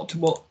a lot to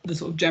what the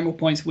sort of general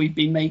points we've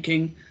been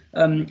making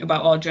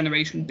about our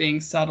generation being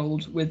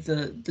saddled with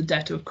the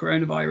debt of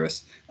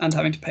coronavirus and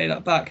having to pay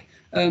that back.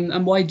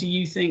 And why do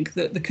you think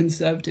that the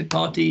Conservative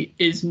Party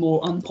is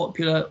more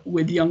unpopular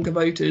with younger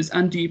voters?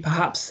 And do you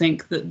perhaps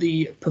think that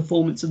the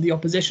performance of the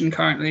opposition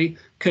currently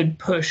could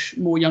push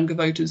more younger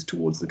voters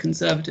towards the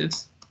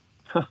Conservatives?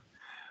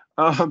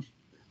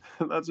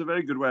 That's a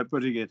very good way of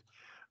putting it.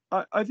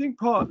 I think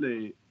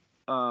partly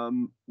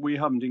we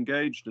haven't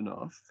engaged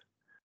enough.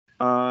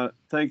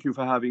 Thank you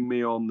for having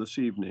me on this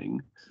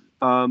evening.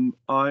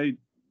 I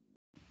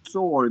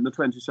saw in the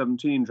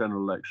 2017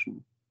 general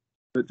election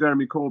that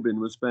Jeremy Corbyn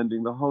was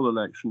spending the whole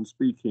election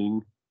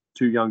speaking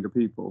to younger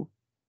people,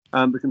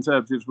 and the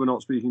Conservatives were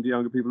not speaking to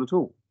younger people at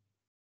all.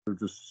 They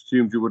just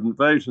assumed you wouldn't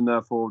vote and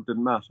therefore it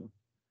didn't matter.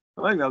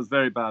 I think that was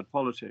very bad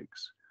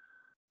politics.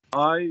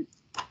 I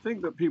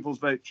think that people's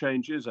vote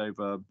changes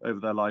over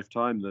their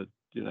lifetime,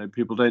 that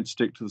people don't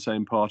stick to the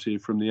same party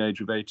from the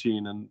age of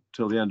 18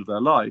 until the end of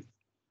their life,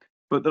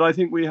 but that I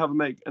think we have to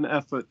make an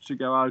effort to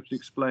go out and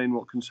explain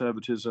what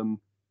conservatism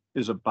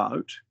is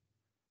about,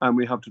 and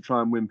we have to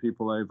try and win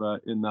people over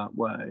in that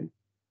way.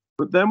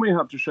 But then we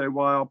have to show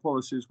why our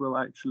policies will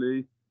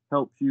actually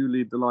help you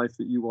lead the life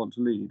that you want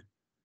to lead.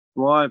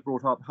 Why I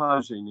brought up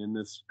housing in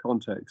this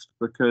context,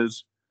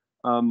 because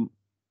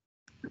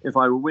if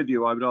I were with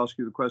you, I would ask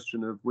you the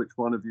question of which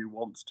one of you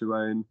wants to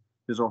own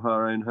his or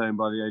her own home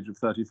by the age of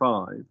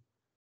 35.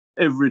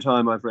 Every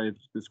time I've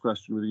raised this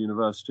question with a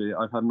university,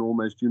 I've had an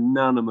almost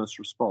unanimous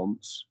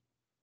response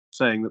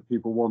saying that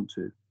people want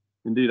to.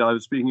 Indeed, I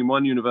was speaking in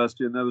one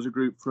university and there was a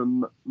group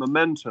from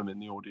Momentum in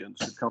the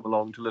audience who'd come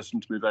along to listen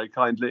to me very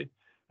kindly,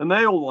 and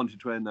they all wanted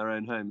to own their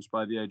own homes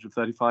by the age of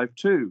 35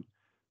 too.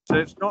 So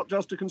it's not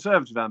just a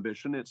Conservative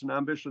ambition, it's an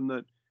ambition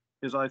that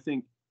is, I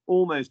think,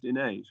 almost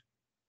innate.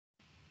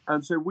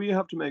 And so we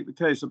have to make the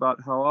case about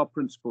how our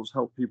principles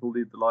help people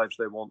lead the lives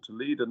they want to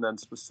lead, and then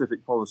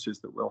specific policies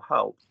that will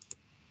help.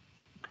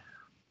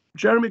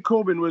 Jeremy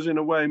Corbyn was in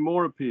a way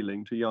more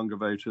appealing to younger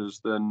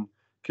voters than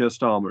Keir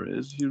Starmer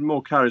is. He's a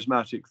more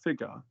charismatic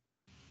figure.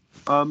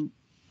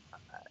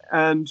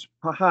 And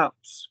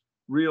perhaps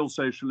real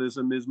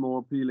socialism is more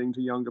appealing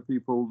to younger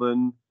people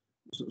than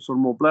sort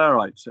of more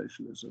Blairite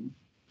socialism.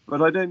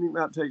 But I don't think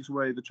that takes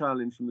away the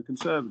challenge from the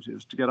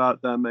Conservatives to get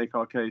out there, make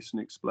our case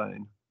and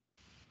explain.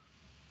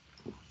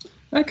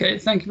 Okay,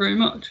 thank you very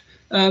much.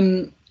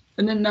 And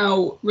then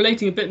now,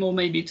 relating a bit more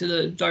maybe to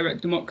the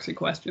direct democracy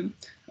question,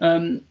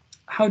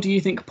 how do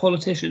you think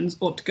politicians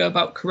ought to go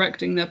about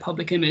correcting their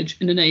public image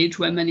in an age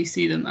where many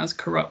see them as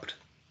corrupt?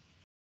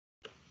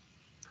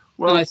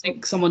 Well, and I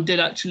think someone did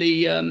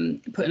actually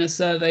put in a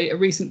survey, a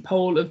recent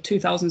poll of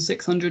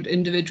 2,600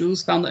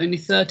 individuals found that only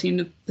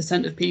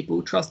 13% of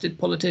people trusted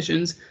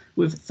politicians,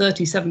 with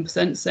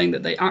 37% saying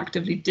that they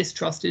actively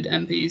distrusted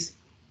MPs.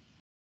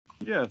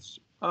 Yes.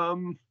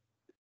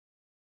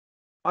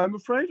 I'm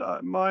afraid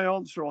my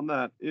answer on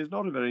that is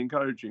not a very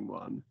encouraging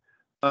one.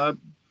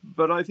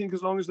 But I think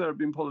as long as there have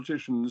been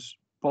politicians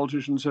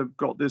have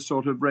got this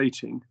sort of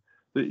rating,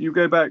 that you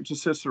go back to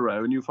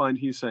Cicero and you find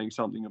he's saying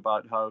something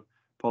about how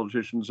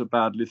politicians are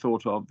badly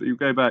thought of. You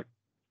go back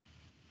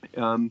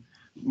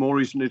more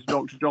recently to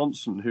Dr.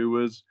 Johnson, who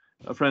was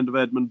a friend of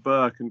Edmund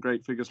Burke and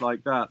great figures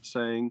like that,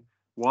 saying,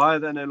 why are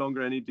there no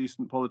longer any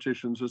decent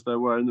politicians as there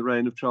were in the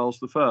reign of Charles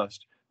I?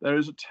 There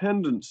is a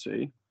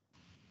tendency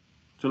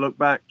to look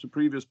back to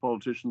previous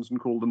politicians and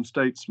call them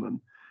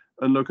statesmen,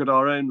 and look at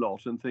our own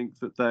lot and think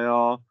that they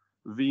are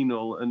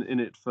venal and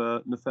in it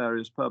for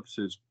nefarious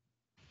purposes.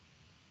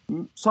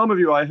 Some of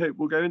you, I hope,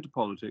 will go into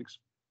politics.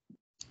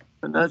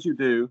 And as you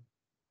do,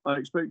 I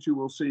expect you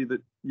will see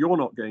that you're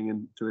not going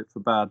into it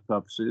for bad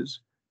purposes,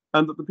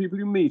 and that the people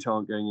you meet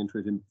aren't going into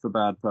it for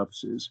bad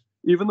purposes,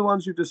 even the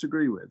ones you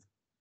disagree with.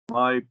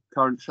 My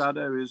current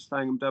shadow is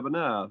Thangam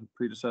Debonair. The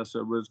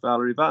predecessor was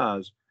Valerie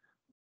Vaz.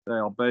 They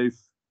are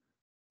both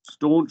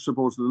staunch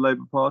supporters of the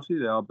Labour Party.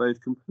 They are both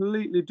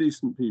completely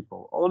decent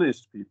people,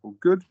 honest people,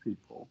 good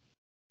people,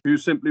 who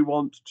simply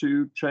want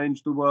to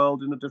change the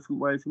world in a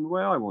different way from the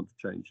way I want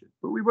to change it.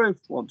 But we both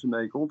want to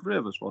make, all three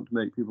of us want to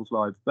make people's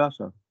lives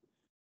better.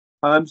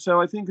 And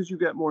so I think as you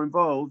get more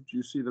involved,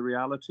 you see the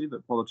reality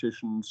that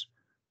politicians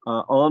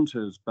aren't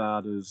as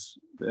bad as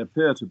they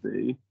appear to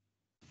be,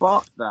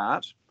 but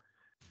that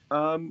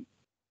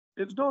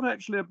it's not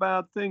actually a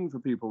bad thing for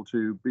people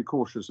to be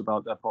cautious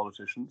about their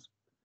politicians.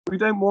 We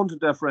don't want a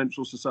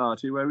deferential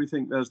society where we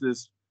think there's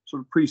this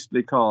sort of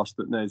priestly caste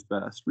that knows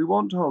best. We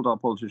want to hold our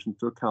politicians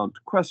to account,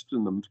 to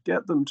question them, to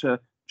get them to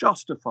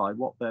justify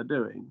what they're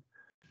doing.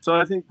 So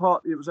I think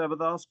partly it was ever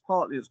thus,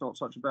 partly it's not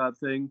such a bad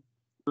thing,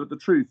 but the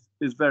truth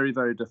is very,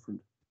 very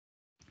different.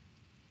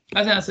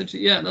 I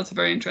think that's a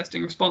very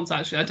interesting response,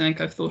 actually. I don't think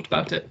I've thought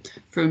about it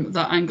from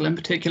that angle in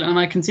particular. And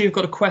I can see we've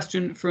got a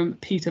question from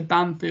Peter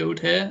Bamfield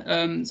here.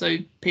 So,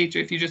 Peter,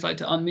 if you'd just like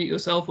to unmute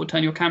yourself or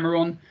turn your camera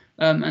on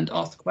and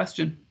ask the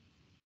question.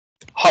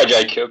 Hi,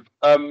 Jacob.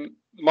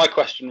 My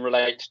question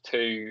relates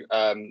to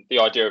the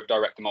idea of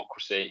direct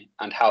democracy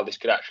and how this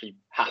could actually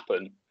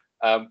happen.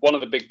 One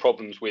of the big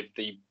problems with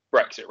the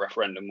Brexit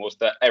referendum was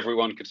that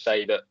everyone could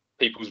say that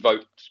people's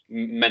votes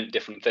meant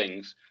different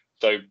things.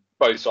 So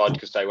both sides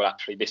could say, well,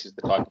 actually, this is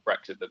the type of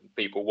Brexit that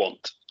people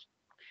want.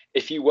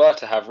 If you were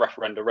to have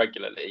referenda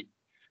regularly,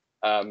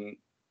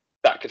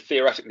 that could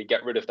theoretically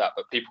get rid of that,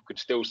 but people could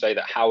still say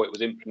that how it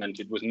was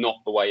implemented was not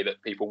the way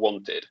that people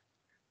wanted.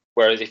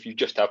 Whereas if you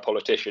just have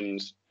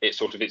politicians,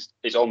 it's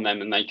on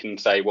them and they can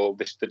say, well,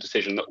 this is the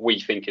decision that we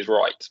think is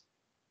right.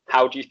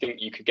 How do you think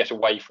you could get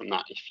away from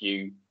that if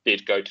you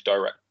did go to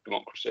direct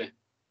democracy?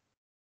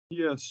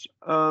 Yes.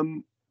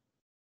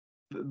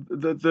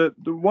 The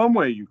one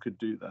way you could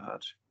do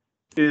that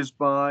is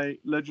by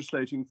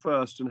legislating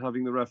first and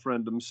having the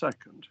referendum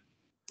second.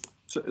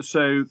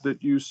 So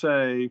that you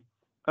say,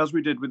 as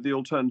we did with the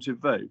alternative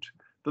vote,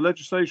 the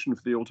legislation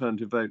for the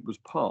alternative vote was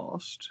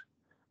passed,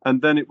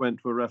 and then it went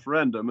to a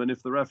referendum. And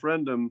if the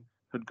referendum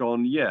had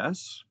gone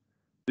yes,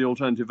 the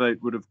alternative vote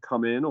would have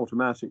come in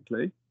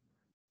automatically,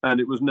 and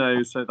it was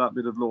no, so that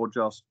bit of law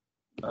just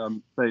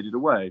faded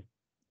away.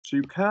 So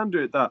you can do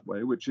it that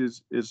way, which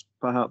is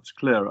perhaps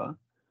clearer.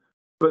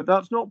 But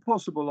that's not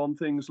possible on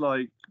things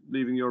like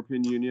leaving the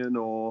European Union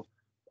or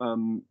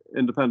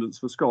independence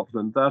for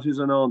Scotland. That is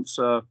an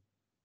answer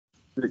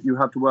that you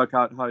have to work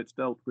out how it's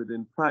dealt with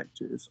in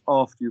practice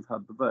after you've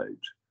had the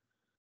vote.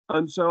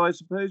 And so I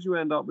suppose you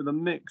end up with a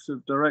mix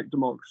of direct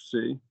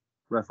democracy,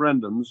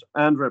 referendums,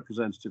 and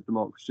representative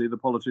democracy, the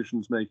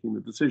politicians making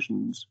the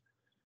decisions.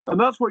 And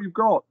that's what you've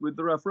got with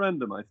the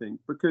referendum, I think,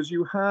 because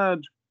you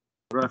had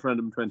the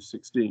referendum in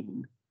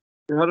 2016.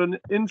 You had an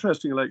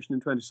interesting election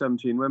in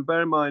 2017 when,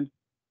 bear in mind,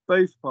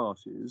 both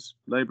parties,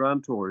 Labour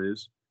and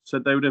Tories,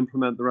 said they would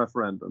implement the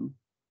referendum.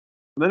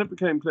 And then it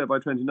became clear by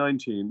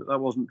 2019 that that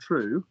wasn't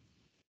true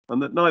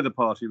and that neither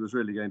party was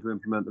really going to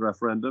implement the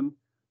referendum.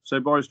 So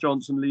Boris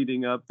Johnson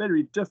leading a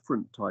very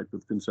different type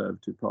of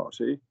Conservative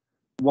party,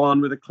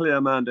 one with a clear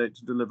mandate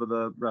to deliver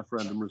the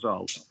referendum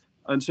result.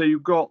 And so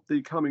you've got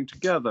the coming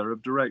together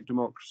of direct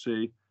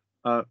democracy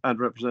and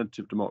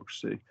representative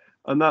democracy.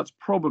 And that's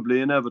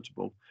probably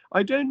inevitable.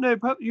 I don't know,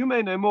 you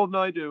may know more than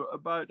I do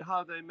about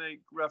how they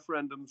make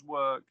referendums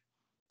work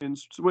in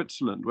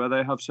Switzerland, where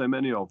they have so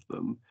many of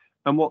them,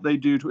 and what they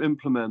do to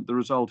implement the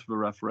result of a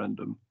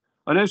referendum.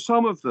 I know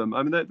some of them,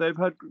 I mean,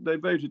 they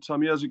voted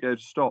some years ago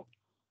to stop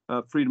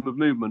freedom of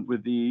movement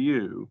with the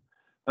EU,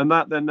 and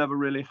that then never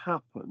really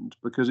happened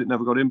because it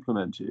never got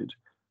implemented.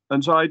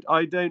 And so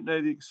I don't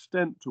know the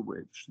extent to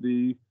which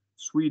the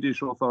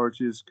Swedish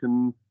authorities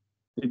can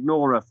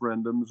ignore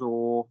referendums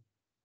or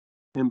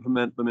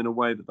implement them in a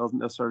way that doesn't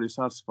necessarily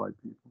satisfy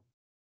people.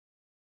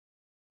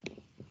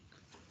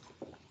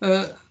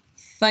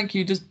 Thank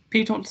you. Does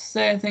Peter want to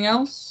say anything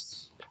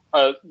else?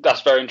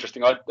 That's very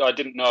interesting. I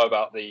didn't know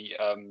about the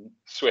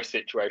Swiss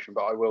situation,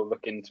 but I will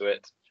look into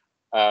it.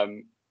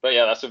 But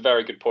yeah, that's a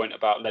very good point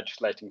about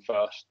legislating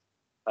first.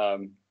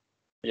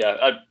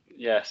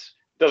 Yes,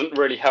 doesn't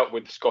really help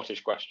with the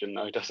Scottish question,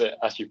 though, does it?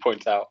 As you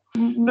point out.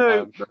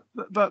 No,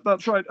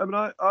 that's right. I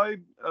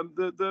mean,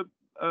 the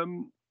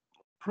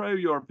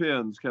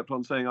pro-Europeans kept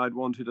on saying I'd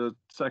wanted a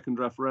second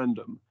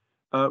referendum,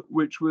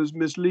 which was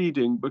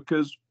misleading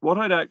because what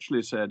I'd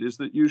actually said is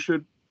that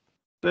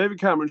David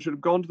Cameron should have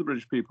gone to the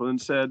British people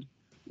and said,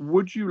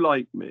 would you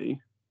like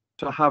me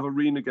to have a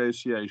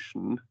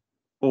renegotiation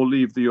or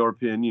leave the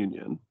European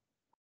Union?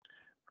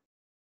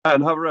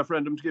 And have a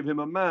referendum to give him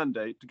a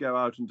mandate to go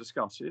out and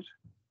discuss it.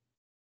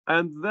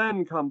 And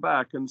then come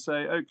back and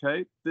say,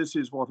 okay, this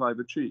is what I've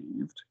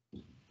achieved.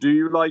 Do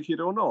you like it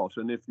or not?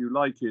 And if you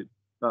like it,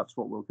 that's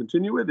what we'll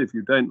continue with. If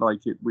you don't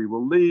like it, we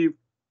will leave.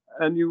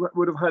 And you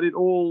would have had it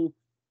all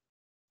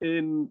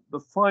in the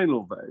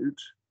final vote,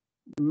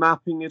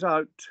 mapping it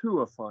out to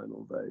a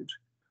final vote.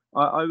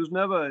 I was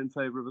never in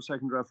favour of a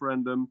second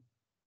referendum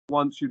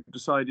once you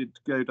decided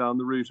to go down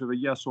the route of a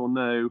yes or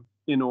no,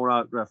 in or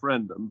out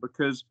referendum,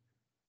 because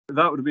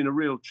that would have been a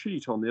real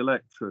cheat on the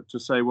electorate to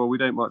say, well, we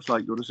don't much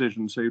like your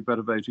decision, so you'd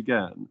better vote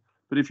again.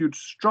 But if you'd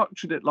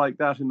structured it like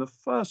that in the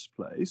first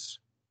place,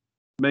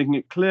 making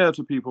it clear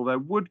to people there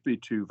would be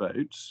two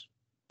votes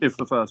if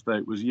the first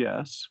vote was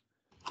yes,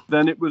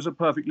 then it was a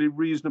perfectly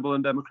reasonable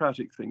and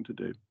democratic thing to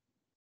do.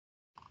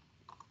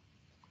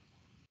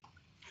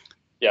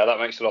 Yeah, that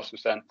makes a lot of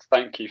sense.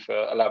 Thank you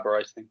for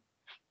elaborating.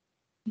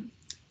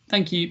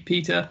 Thank you,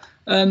 Peter.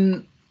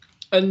 And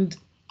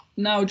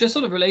now, just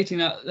sort of relating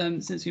that,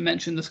 since you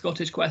mentioned the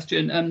Scottish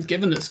question,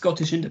 given that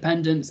Scottish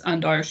independence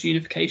and Irish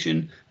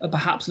unification are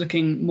perhaps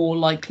looking more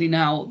likely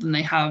now than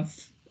they have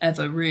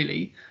ever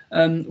really,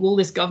 will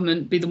this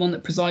government be the one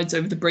that presides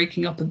over the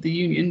breaking up of the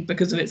union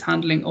because of its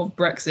handling of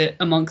Brexit,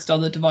 amongst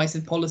other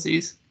divisive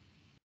policies?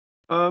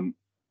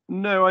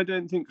 No, I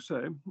don't think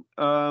so.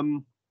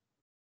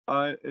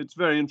 it's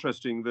very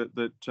interesting that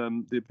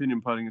the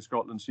opinion polling in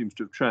Scotland seems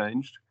to have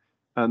changed,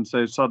 and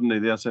so suddenly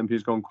the SNP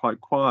has gone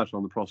quite quiet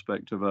on the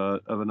prospect of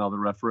another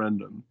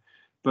referendum.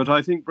 But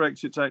I think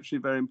Brexit's actually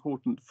very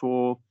important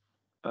for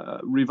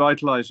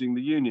revitalising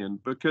the union,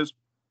 because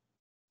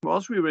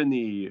whilst we were in the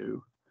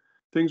EU,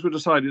 things were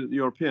decided at the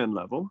European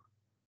level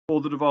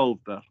or the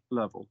devolved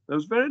level. There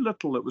was very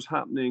little that was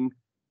happening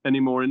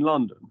anymore in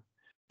London.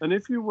 And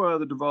if you were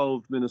the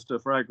devolved Minister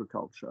for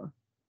Agriculture,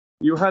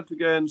 you had to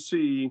go and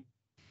see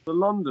the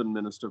London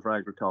Minister for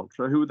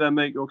Agriculture, who would then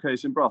make your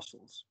case in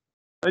Brussels.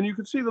 And you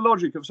could see the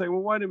logic of saying,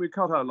 well, why don't we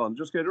cut out London?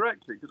 Just go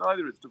directly, because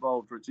either it's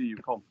devolved or it's EU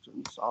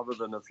competence, other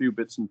than a few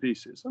bits and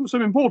pieces. And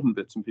some important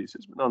bits and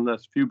pieces, but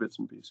nonetheless, few bits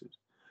and pieces.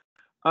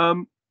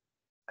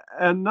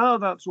 And now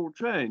that's all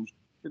changed.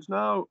 It's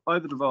now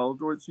either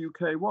devolved or it's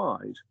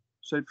UK-wide.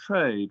 So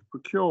trade,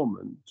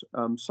 procurement,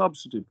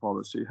 subsidy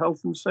policy,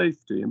 health and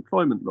safety,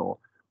 employment law,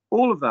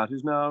 all of that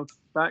is now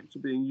back to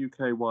being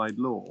UK-wide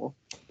law.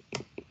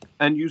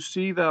 And you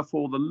see,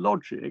 therefore, the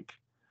logic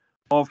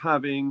of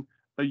having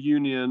a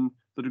union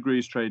that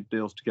agrees trade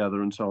deals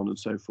together and so on and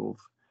so forth.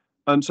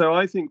 And so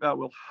I think that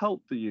will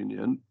help the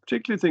union,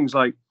 particularly things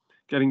like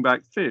getting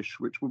back fish,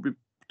 which will be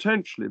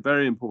potentially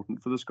very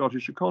important for the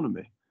Scottish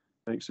economy.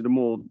 Makes it a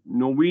more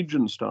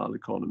Norwegian-style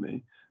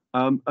economy.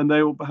 And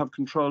they will have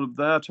control of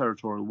their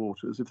territorial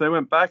waters. If they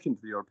went back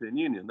into the European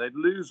Union, they'd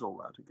lose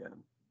all that again.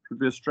 It would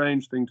be a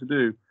strange thing to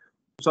do.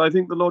 So I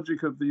think the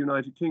logic of the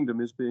United Kingdom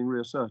is being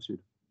reasserted.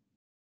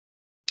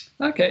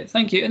 Okay,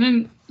 thank you. And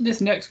then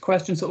this next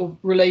question sort of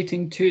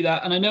relating to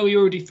that, and I know we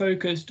already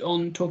focused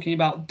on talking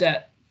about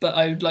debt, but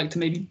I would like to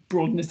maybe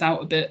broaden this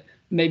out a bit,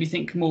 maybe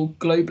think more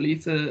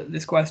globally for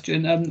this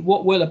question.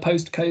 What will a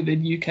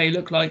post-COVID UK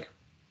look like?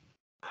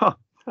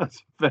 That's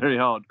a very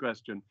hard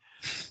question.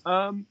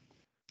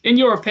 In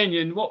your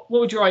opinion, what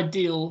would your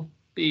ideal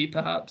be,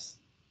 perhaps?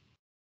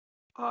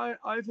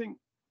 I think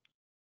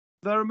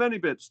there are many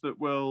bits that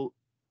will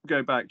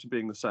go back to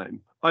being the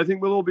same. I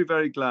think we'll all be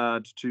very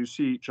glad to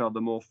see each other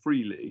more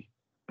freely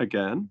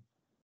again.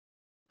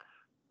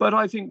 But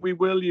I think we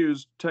will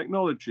use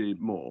technology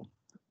more.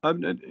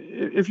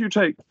 If you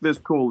take this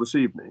call this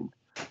evening,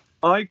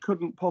 I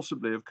couldn't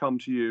possibly have come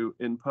to you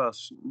in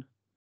person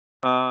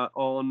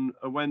on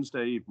a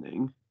Wednesday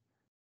evening.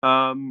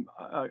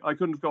 I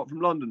couldn't have got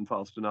from London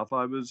fast enough.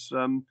 I was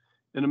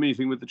in a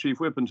meeting with the chief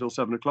whip until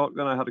 7 o'clock.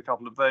 Then I had a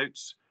couple of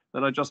votes.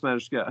 Then I just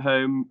managed to get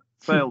home,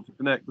 failed to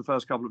connect the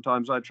first couple of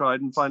times I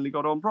tried, and finally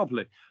got on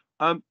properly.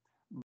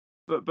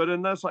 But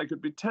unless I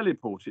could be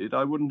teleported,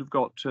 I wouldn't have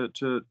got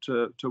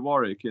to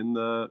Warwick in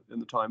the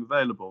time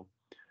available.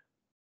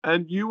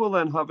 And you will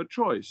then have a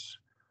choice.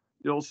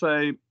 You'll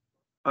say,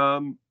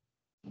 will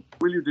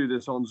you do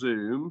this on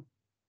Zoom,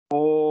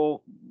 or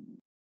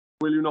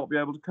will you not be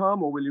able to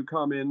come, or will you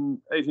come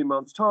in 18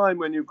 months' time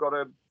when you've got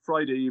a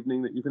Friday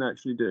evening that you can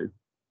actually do?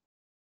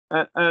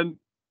 And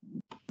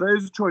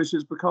those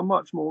choices become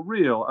much more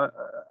real.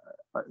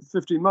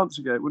 15 months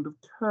ago, it wouldn't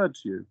have occurred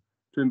to you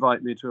to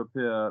invite me to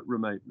appear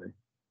remotely.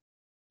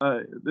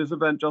 This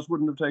event just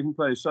wouldn't have taken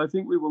place. So I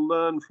think we will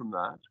learn from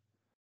that.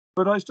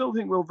 But I still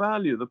think we'll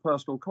value the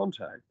personal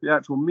contact, the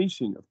actual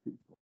meeting of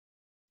people.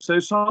 So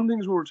some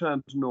things will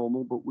return to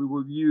normal, but we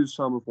will use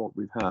some of what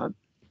we've had.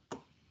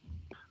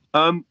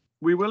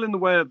 We will, in the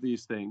way of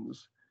these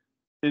things,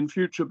 in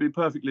future be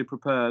perfectly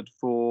prepared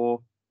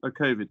for a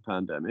COVID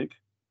pandemic.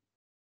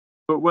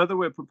 But whether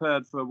we're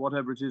prepared for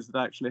whatever it is that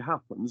actually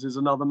happens is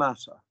another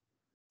matter.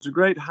 It's a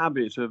great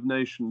habit of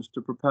nations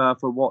to prepare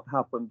for what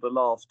happened the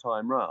last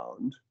time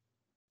round,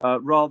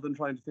 rather than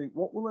trying to think,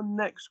 what will the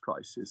next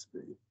crisis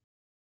be?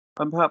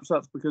 And perhaps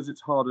that's because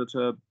it's harder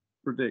to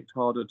predict,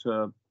 harder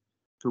to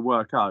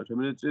work out. I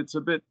mean, it's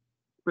a bit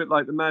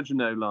like the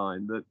Maginot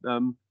Line, that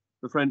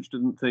the French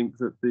didn't think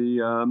that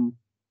the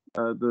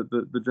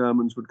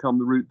Germans would come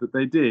the route that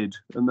they did,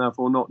 and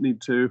therefore not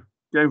need to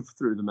go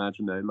through the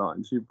Maginot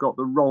Line. So you've got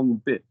the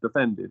wrong bit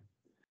defended.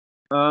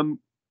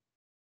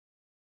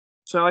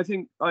 So I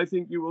think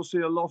you will see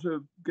a lot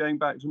of going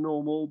back to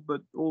normal,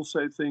 but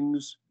also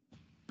things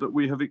that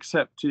we have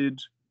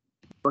accepted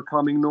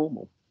becoming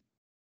normal.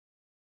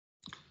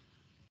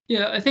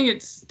 Yeah, I think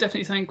it's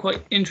definitely something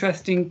quite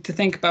interesting to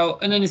think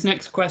about. And then this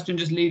next question,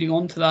 just leading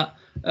on to that,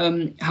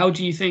 how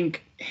do you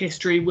think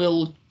history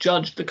will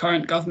judge the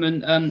current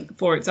government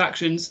for its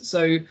actions?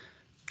 So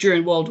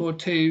during World War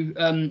II,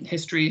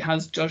 history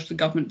has judged the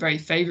government very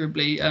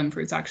favourably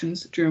for its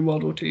actions during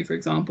World War II, for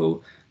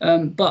example.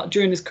 But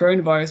during this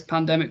coronavirus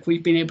pandemic,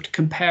 we've been able to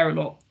compare a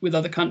lot with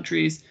other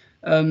countries.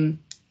 And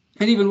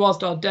even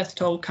whilst our death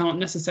toll cannot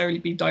necessarily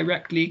be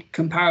directly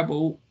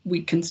comparable,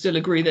 we can still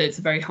agree that it's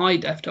a very high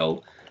death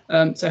toll.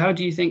 So how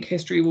do you think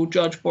history will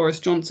judge Boris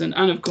Johnson?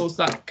 And of course,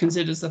 that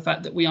considers the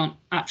fact that we aren't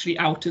actually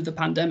out of the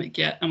pandemic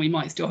yet, and we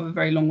might still have a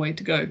very long way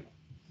to go.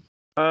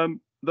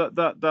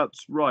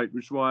 That's right,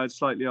 which is why I'd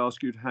slightly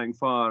ask you to hang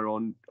fire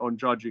on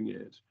judging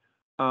it.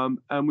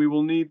 And we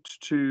will need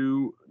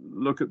to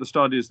look at the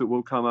studies that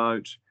will come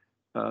out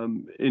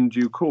in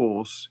due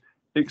course,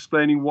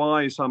 explaining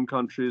why some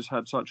countries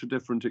had such a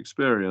different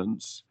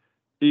experience,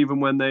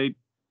 even when they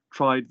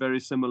tried very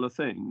similar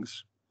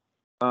things.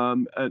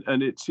 And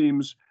it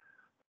seems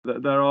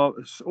that there are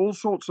all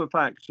sorts of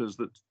factors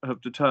that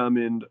have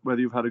determined whether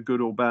you've had a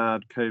good or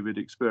bad COVID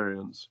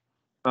experience.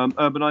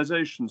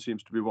 Urbanization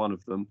seems to be one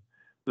of them,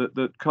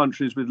 that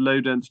countries with low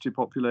density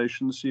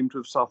populations seem to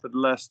have suffered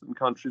less than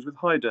countries with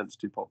high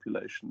density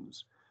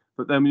populations.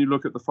 But then when you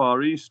look at the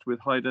Far East with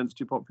high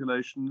density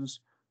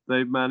populations,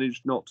 they've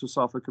managed not to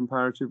suffer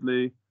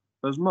comparatively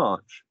as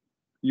much.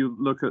 You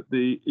look at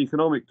the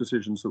economic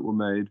decisions that were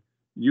made,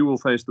 you will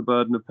face the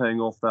burden of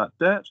paying off that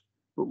debt,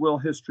 but will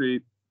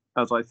history,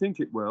 as I think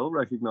it will,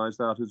 recognize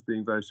that as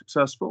being very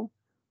successful?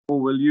 Or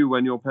will you,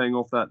 when you're paying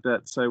off that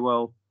debt, say,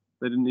 well,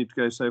 they didn't need to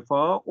go so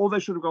far, or they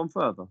should have gone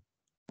further?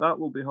 That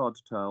will be hard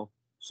to tell.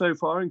 So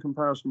far, in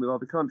comparison with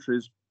other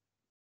countries,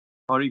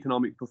 our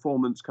economic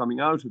performance coming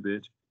out of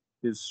it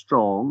is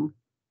strong.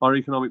 Our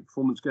economic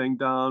performance going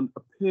down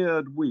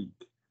appeared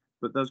weak.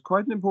 But there's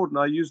quite an important,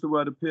 I use the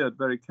word appeared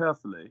very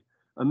carefully,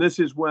 and this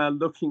is where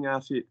looking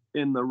at it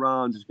in the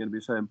round is going to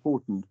be so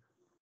important.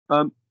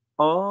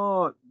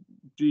 Our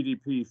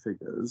GDP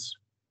figures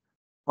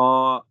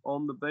are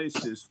on the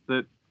basis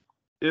that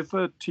if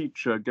a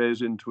teacher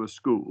goes into a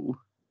school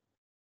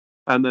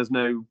and there's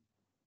no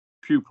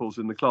pupils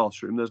in the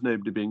classroom, there's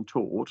nobody being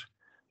taught,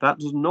 that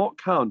does not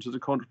count as a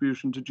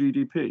contribution to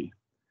GDP.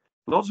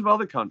 Lots of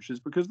other countries,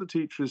 because the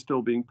teacher is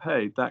still being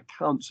paid, that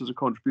counts as a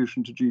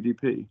contribution to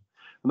GDP.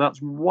 And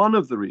that's one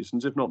of the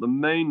reasons, if not the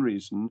main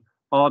reason,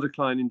 our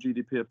decline in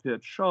GDP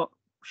appeared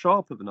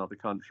sharper than other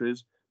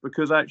countries,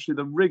 because actually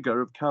the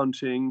rigor of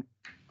counting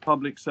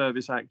public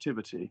service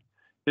activity.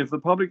 If the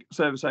public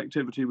service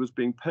activity was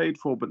being paid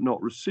for but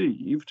not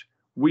received,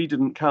 we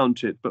didn't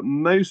count it, but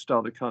most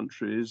other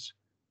countries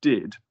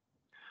did.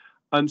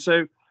 And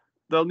so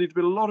there'll need to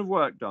be a lot of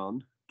work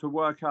done to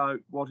work out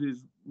what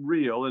is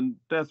real, and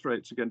death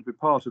rates are going to be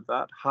part of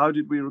that. How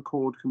did we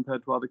record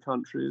compared to other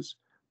countries?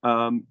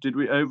 Did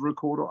we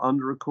over-record or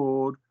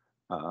under-record?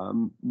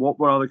 What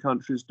were other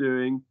countries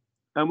doing?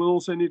 And we'll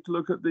also need to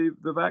look at the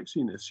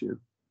vaccine issue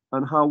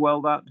and how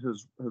well that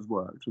has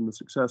worked and the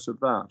success of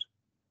that.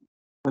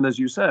 And as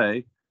you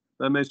say,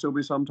 there may still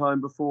be some time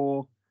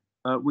before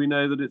we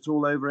know that it's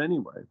all over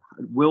anyway.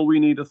 Will we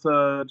need a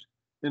third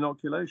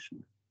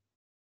inoculation?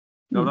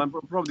 No, I'm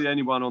probably the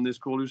only one on this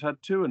call who's had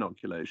 2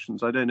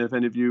 inoculations. I don't know if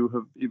any of you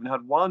have even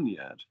had one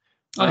yet.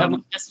 I had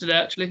one yesterday,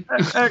 actually.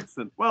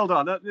 Excellent. Well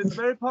done. It's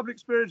very public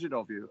spirited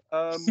of you.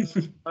 I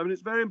mean,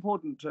 it's very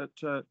important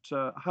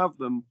to have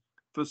them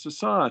for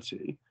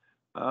society.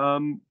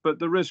 But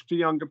the risk to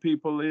younger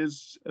people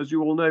is, as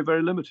you all know,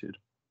 very limited.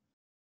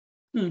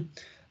 And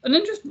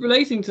then just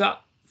relating to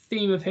that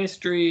theme of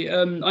history,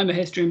 I'm a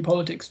history and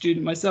politics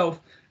student myself.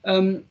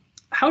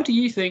 How do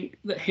you think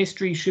that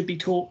history should be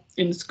taught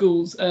in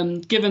schools,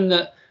 given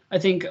that I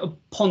think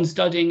upon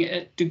studying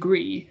a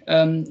degree,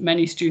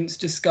 many students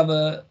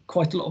discover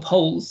quite a lot of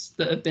holes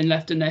that have been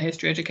left in their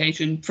history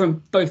education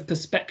from both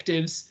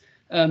perspectives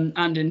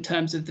and in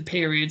terms of the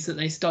periods that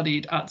they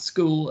studied at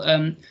school,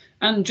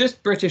 and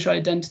just British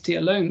identity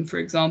alone, for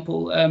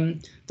example,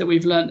 that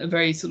we've learnt a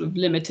very sort of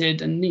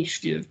limited and niche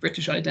view of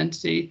British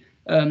identity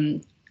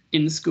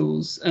in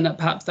schools, and that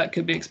perhaps that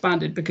could be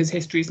expanded, because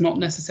history is not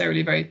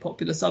necessarily a very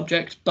popular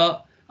subject,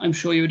 but I'm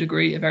sure you would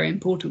agree a very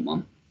important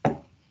one.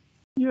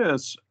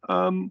 Yes,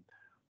 I'm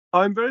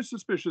very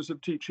suspicious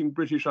of teaching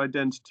British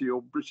identity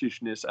or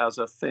Britishness as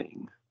a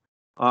thing.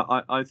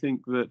 I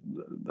think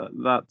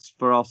that's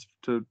for us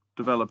to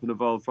develop and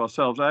evolve for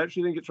ourselves. I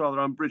actually think it's rather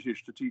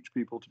un-British to teach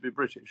people to be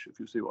British, if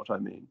you see what I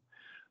mean.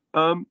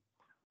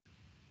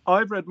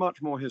 I've read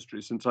much more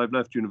history since I've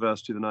left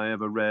university than I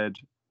ever read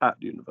at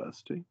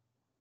university.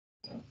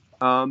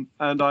 And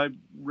I've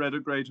read a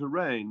greater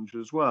range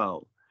as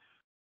well.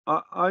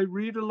 I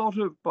read a lot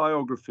of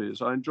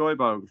biographies. I enjoy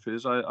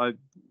biographies. I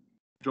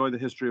enjoy the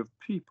history of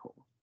people.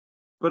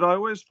 But I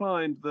always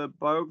find the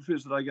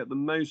biographies that I get the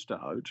most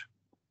out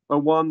are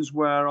ones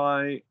where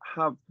I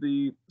have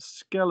the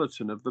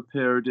skeleton of the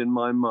period in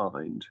my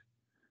mind,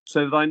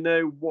 so that I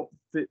know what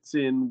fits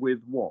in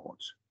with what.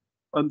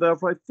 And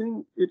therefore, I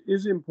think it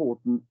is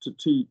important to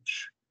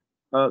teach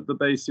the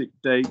basic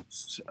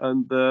dates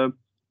and the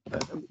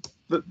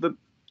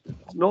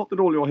not that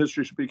all your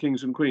history should be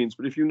kings and queens,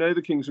 but if you know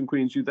the kings and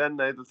queens, you then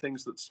know the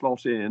things that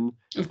slot in,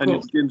 and you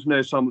begin to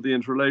know some of the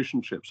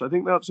interrelationships. I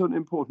think that's an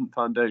important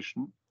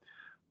foundation.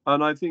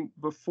 And I think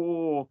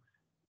before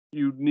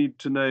you need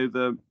to know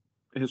the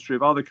history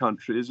of other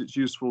countries, it's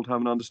useful to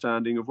have an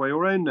understanding of where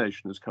your own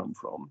nation has come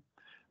from.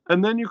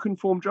 And then you can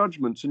form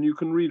judgments and you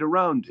can read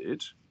around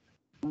it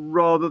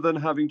rather than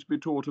having to be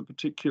taught a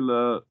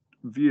particular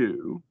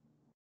view.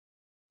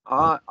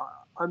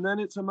 And then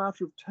it's a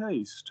matter of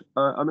taste.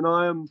 I mean,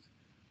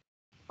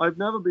 I've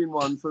never been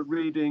one for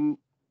reading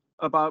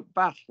about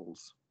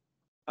battles.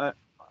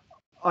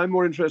 I'm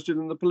more interested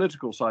in the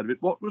political side of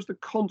it. What was the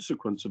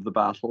consequence of the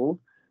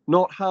battle?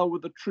 Not how were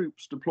the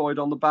troops deployed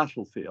on the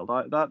battlefield.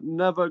 That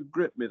never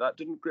gripped me. That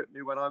didn't grip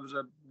me when I was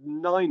a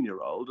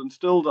 9-year-old and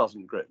still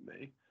doesn't grip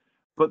me.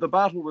 but the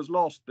battle was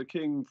lost, the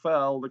king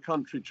fell, the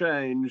country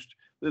changed,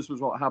 this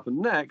was what happened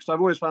next. I've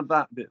always found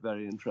that bit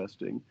very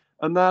interesting.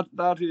 And that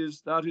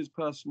is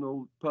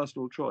personal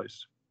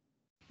choice.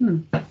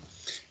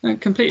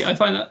 Completely. I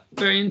find that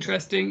very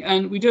interesting.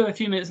 And we do have a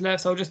few minutes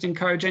left, so I'll just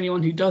encourage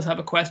anyone who does have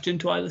a question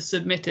to either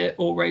submit it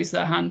or raise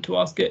their hand to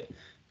ask it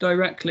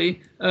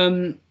directly.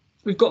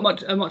 We've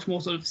got a much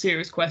more sort of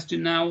serious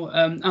question now,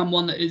 and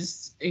one that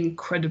is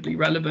incredibly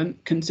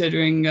relevant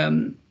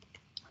considering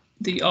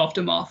the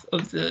aftermath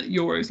of the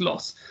Euro's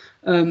loss.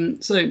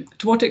 So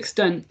to what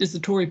extent is the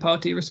Tory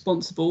party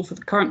responsible for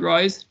the current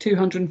rise,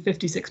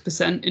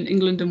 256% in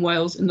England and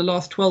Wales in the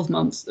last 12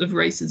 months of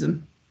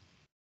racism?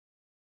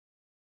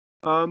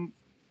 Well,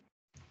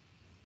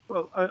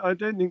 I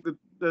don't think that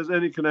there's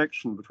any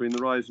connection between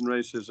the rise in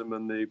racism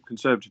and the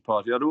Conservative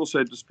Party. I'd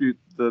also dispute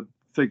the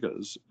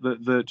figures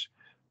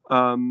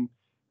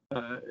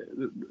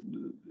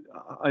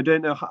I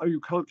don't know how you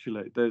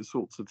calculate those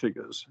sorts of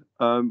figures.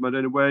 I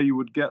don't know where you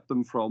would get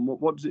them from.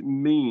 What does it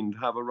mean to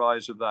have a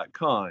rise of that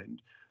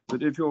kind?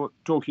 But if you're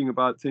talking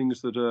about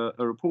things that are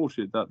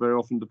reported, that very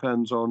often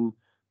depends on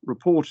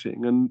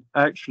reporting. And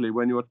actually,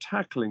 when you're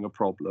tackling a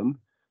problem,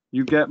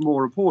 you get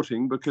more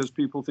reporting because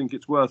people think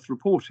it's worth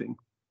reporting.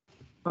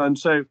 And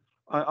so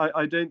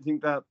I don't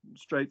think that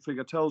straight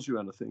figure tells you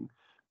anything.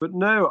 But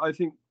no, I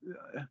think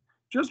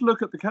just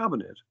look at the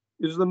cabinet.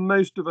 It is the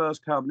most diverse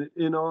cabinet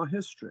in our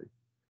history.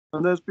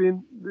 And there's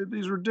been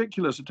these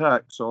ridiculous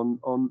attacks on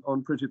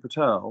Priti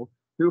Patel,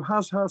 who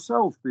has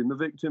herself been the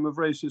victim of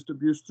racist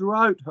abuse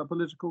throughout her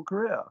political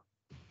career.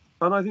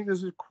 And I think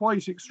this is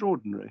quite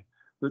extraordinary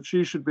that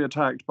she should be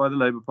attacked by the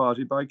Labour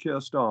Party, by Keir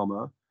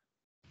Starmer,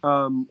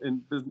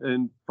 in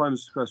Prime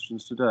Minister's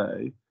Questions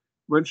today,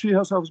 when she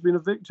herself has been a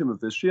victim of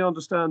this. She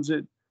understands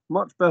it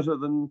much better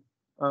than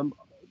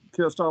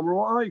Keir Starmer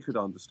or I could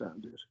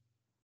understand it.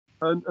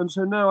 And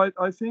so, no,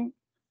 I think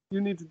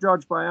you need to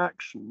judge by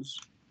actions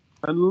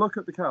and look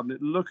at the cabinet,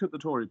 look at the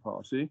Tory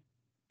party.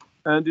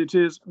 And it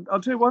is,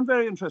 I'll tell you one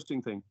very interesting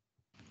thing.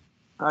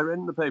 I read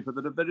in the paper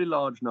that a very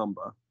large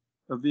number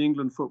of the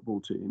England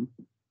football team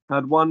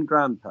had one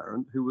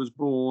grandparent who was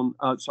born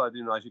outside the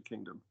United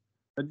Kingdom.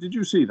 Did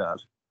you see that?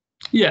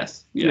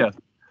 Yes. Yeah. Yes.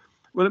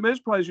 Well, it may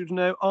surprise you to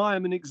know I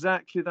am in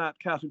exactly that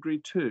category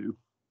too.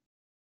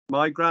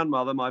 My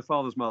grandmother, my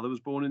father's mother, was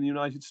born in the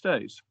United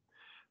States.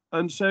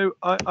 And so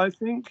I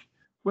think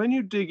when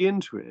you dig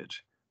into it,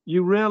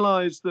 you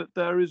realize that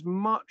there is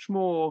much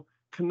more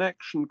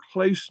connection,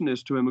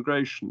 closeness to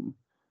immigration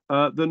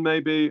than may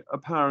be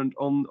apparent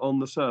on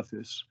the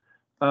surface.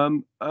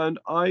 And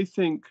I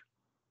think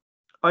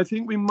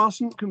we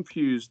mustn't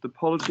confuse the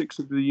politics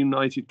of the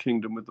United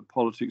Kingdom with the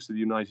politics of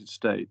the United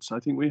States. I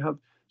think we have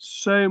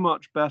so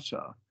much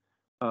better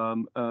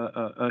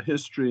a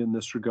history in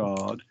this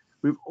regard.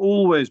 We've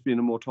always been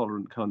a more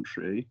tolerant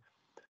country.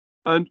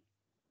 And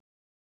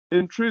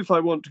in truth, I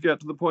want to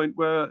get to the point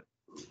where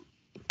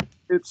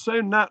it's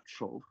so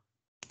natural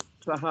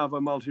to have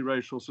a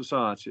multiracial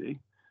society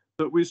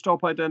that we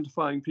stop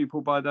identifying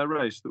people by their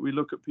race, that we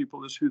look at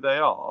people as who they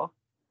are,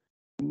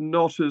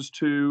 not as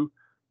to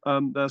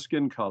their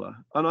skin color.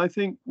 And I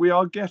think we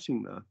are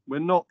getting there. We're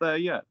not there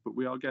yet, but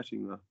we are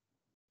getting there.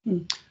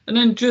 And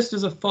then just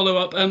as a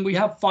follow-up, we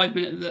have 5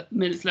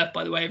 minutes left,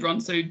 by the way, everyone,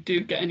 so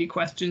do get any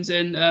questions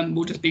in.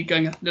 We'll just be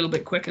going a little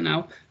bit quicker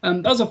now.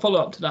 As a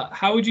follow-up to that,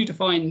 how would you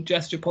define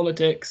gesture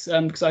politics?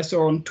 Because I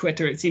saw on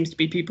Twitter it seems to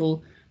be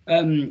people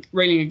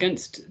railing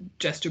against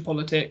gesture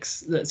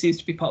politics. That seems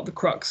to be part of the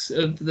crux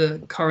of the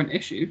current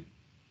issue.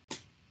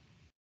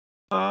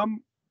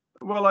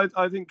 Well,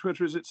 I think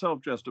Twitter is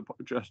itself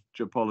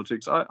gesture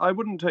politics. I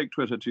wouldn't take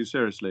Twitter too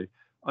seriously.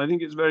 I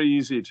think it's very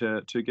easy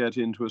to get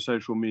into a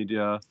social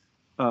media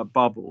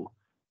bubble.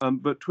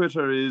 But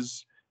Twitter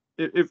is,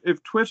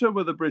 if Twitter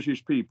were the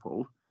British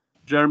people,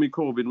 Jeremy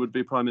Corbyn would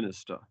be Prime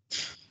Minister.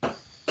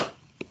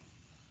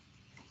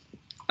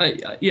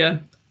 Yeah,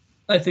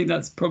 I think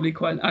that's probably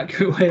quite an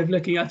accurate way of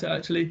looking at it,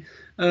 actually.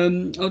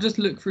 I'll just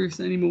look through if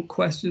there's any more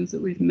questions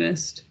that we've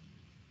missed.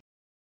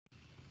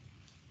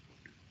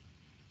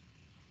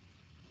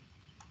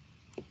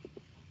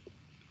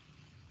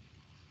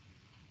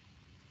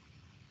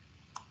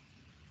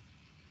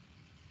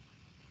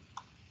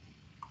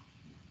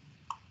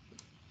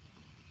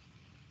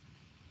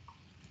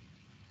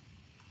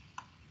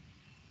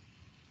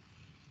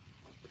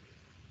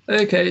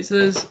 Okay, so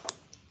there's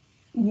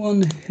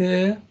one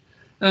here.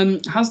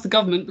 Has the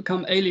government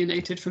become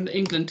alienated from the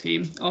England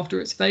team after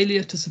its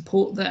failure to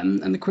support them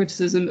and the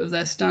criticism of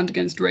their stand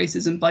against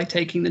racism by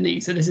taking the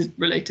knee? So this is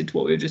related to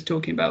what we were just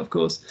talking about, of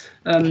course.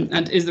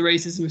 And is the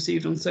racism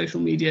received on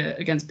social media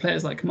against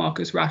players like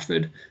Marcus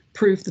Rashford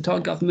proof that our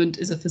government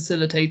is a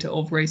facilitator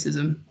of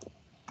racism?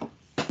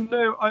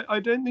 No, I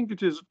don't think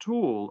it is at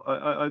all.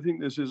 I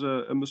think this is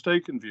a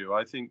mistaken view.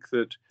 I think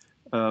that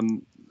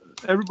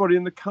everybody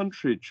in the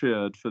country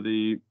cheered for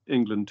the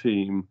England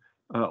team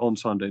on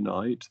Sunday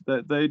night.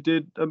 They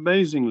did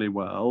amazingly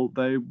well.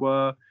 They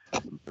were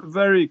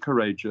very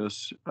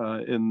courageous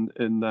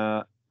in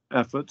their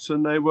efforts,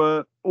 and they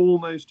were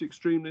almost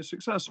extremely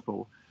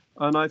successful.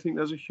 And I think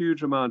there's a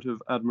huge amount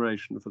of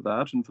admiration for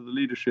that and for the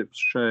leadership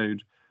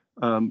showed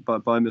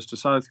by Mr.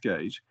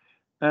 Southgate.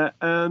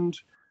 And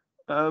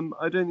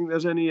I don't think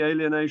there's any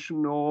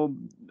alienation or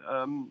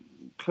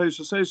close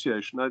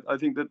association. I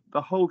think that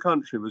the whole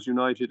country was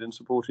united in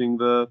supporting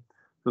the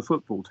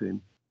football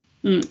team.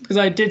 Because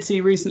I did see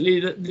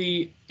recently that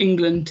the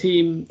England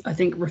team, I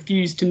think,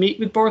 refused to meet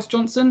with Boris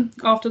Johnson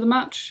after the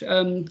match,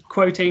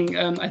 quoting,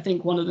 I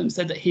think one of them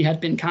said that he had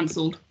been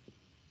cancelled.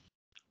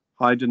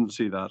 I didn't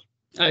see that.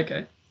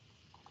 Okay.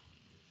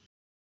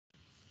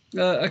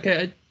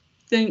 Okay,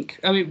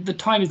 I mean, the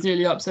time is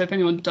nearly up, so if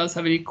anyone does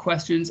have any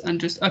questions and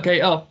just,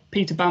 okay,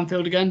 Peter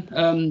Banfield again.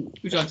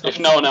 Would you like to if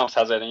no one else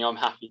has any, I'm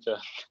happy to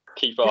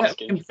keep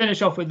asking. Yeah, we can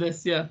finish off with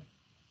this, yeah.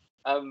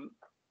 Do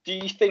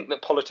you think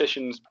that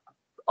politicians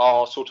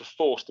are sort of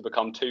forced to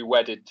become too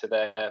wedded to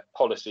their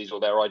policies or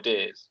their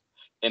ideas,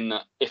 in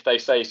that if they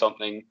say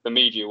something, the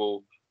media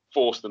will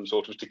force them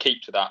sort of to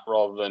keep to that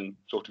rather than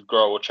sort of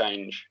grow or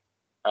change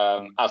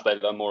as they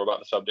learn more about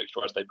the subject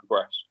or as they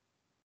progress?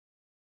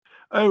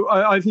 Oh,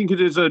 I think it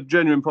is a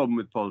genuine problem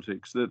with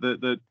politics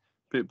that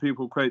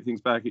people quote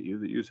things back at you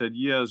that you said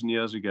years and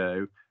years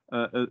ago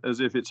as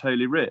if it's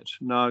holy writ.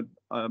 Now,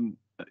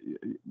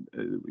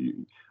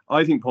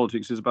 I think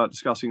politics is about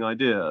discussing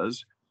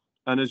ideas,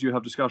 and as you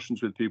have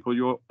discussions with people,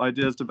 your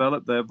ideas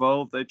develop, they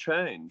evolve, they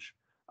change.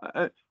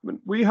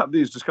 We have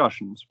these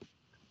discussions,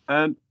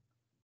 and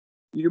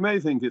you may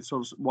think it's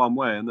sort of one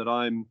way and that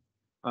I'm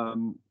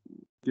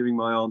giving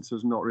my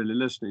answers, not really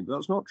listening, but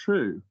that's not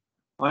true.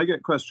 I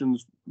get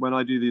questions when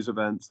I do these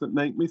events that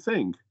make me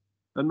think,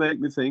 am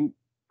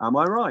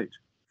I right?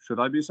 Should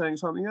I be saying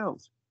something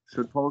else?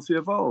 Should policy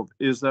evolve?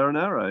 Is there an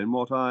error in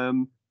what I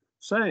am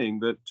saying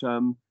that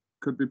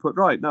could be put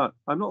right? Now,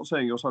 I'm not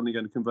saying you're suddenly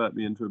going to convert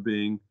me into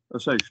being a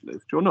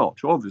socialist. You're not.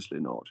 You're obviously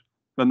not.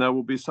 And there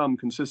will be some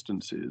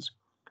consistencies.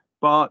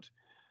 But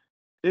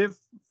if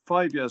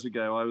 5 years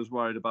ago I was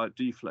worried about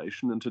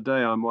deflation and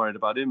today I'm worried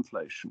about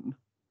inflation,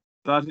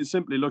 that is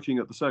simply looking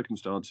at the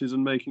circumstances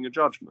and making a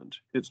judgment.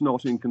 It's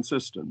not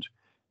inconsistent.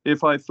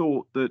 If I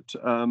thought that,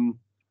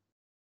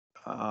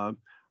 I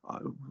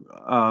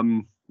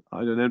don't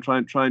know,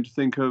 trying to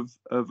think of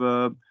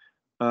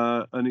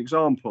an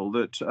example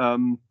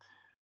that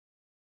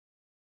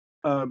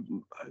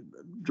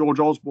George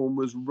Osborne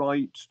was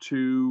right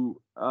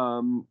to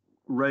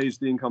raise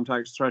the income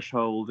tax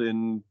threshold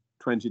in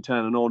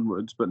 2010 and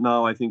onwards, but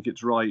now I think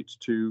it's right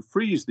to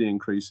freeze the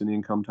increase in the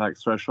income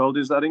tax threshold.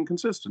 Is that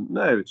inconsistent?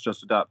 No, it's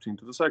just adapting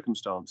to the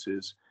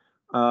circumstances.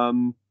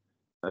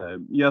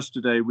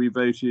 Yesterday we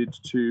voted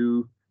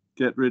to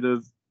get rid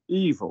of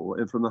evil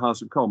from the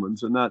House of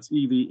Commons, and that's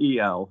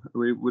EVEL.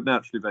 We would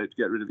naturally vote to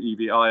get rid of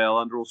EVIL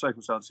under all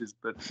circumstances,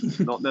 but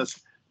not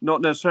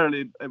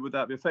necessarily would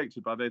that be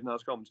affected by voting in the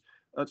House of Commons.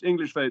 That's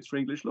English votes for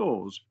English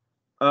laws.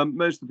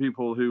 Most of the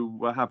people who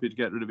were happy to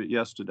get rid of it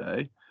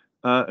yesterday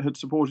had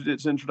supported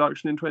its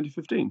introduction in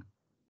 2015.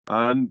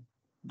 And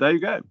there you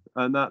go.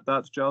 And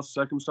that's just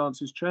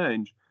circumstances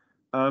change.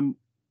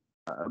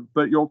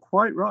 But you're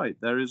quite right.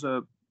 There is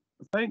a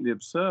faintly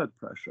absurd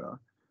pressure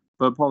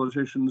for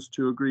politicians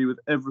to agree with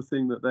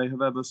everything that they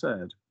have ever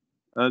said.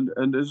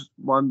 And as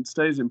one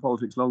stays in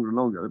politics longer and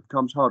longer, it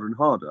becomes harder and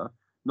harder,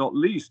 not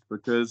least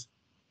because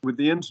with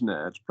the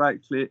internet,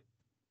 practically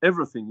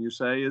everything you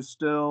say is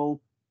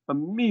still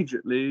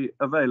immediately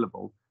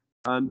available.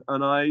 And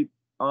I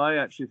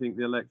actually think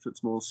the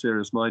electorate's more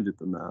serious-minded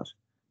than that.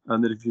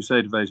 And that if you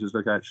say to voters,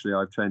 look, actually,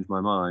 I've changed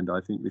my mind, I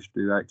think we should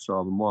do X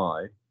rather than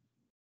Y,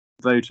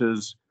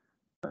 voters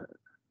are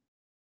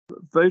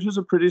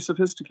pretty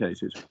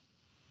sophisticated.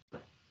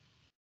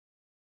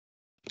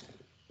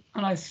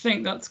 And I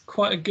think that's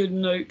quite a good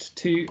note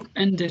to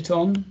end it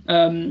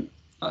on.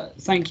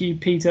 Thank you,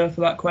 Peter, for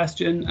that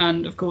question.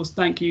 And of course,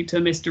 thank you to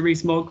Mr.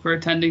 Rees Mogg for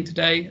attending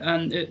today.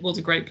 And it was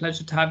a great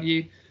pleasure to have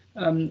you.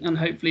 And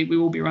hopefully we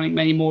will be running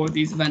many more of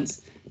these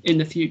events in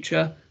the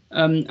future.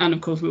 And of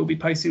course, we will be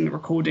posting the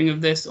recording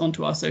of this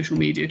onto our social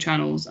media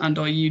channels and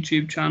our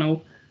YouTube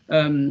channel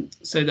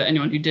so that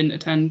anyone who didn't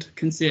attend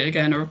can see it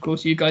again. Or of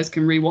course, you guys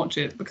can rewatch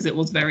it because it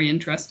was very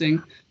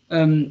interesting.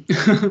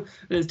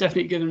 It's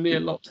definitely given me a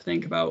lot to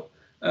think about.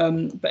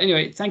 But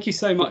anyway, thank you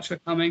so much for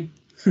coming.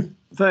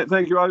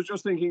 Thank you. I was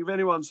just thinking if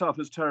anyone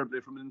suffers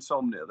terribly from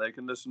insomnia, they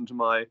can listen to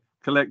my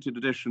collected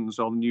editions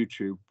on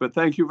YouTube. But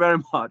thank you very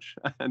much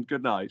and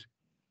good night.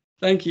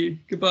 Thank you.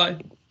 Goodbye.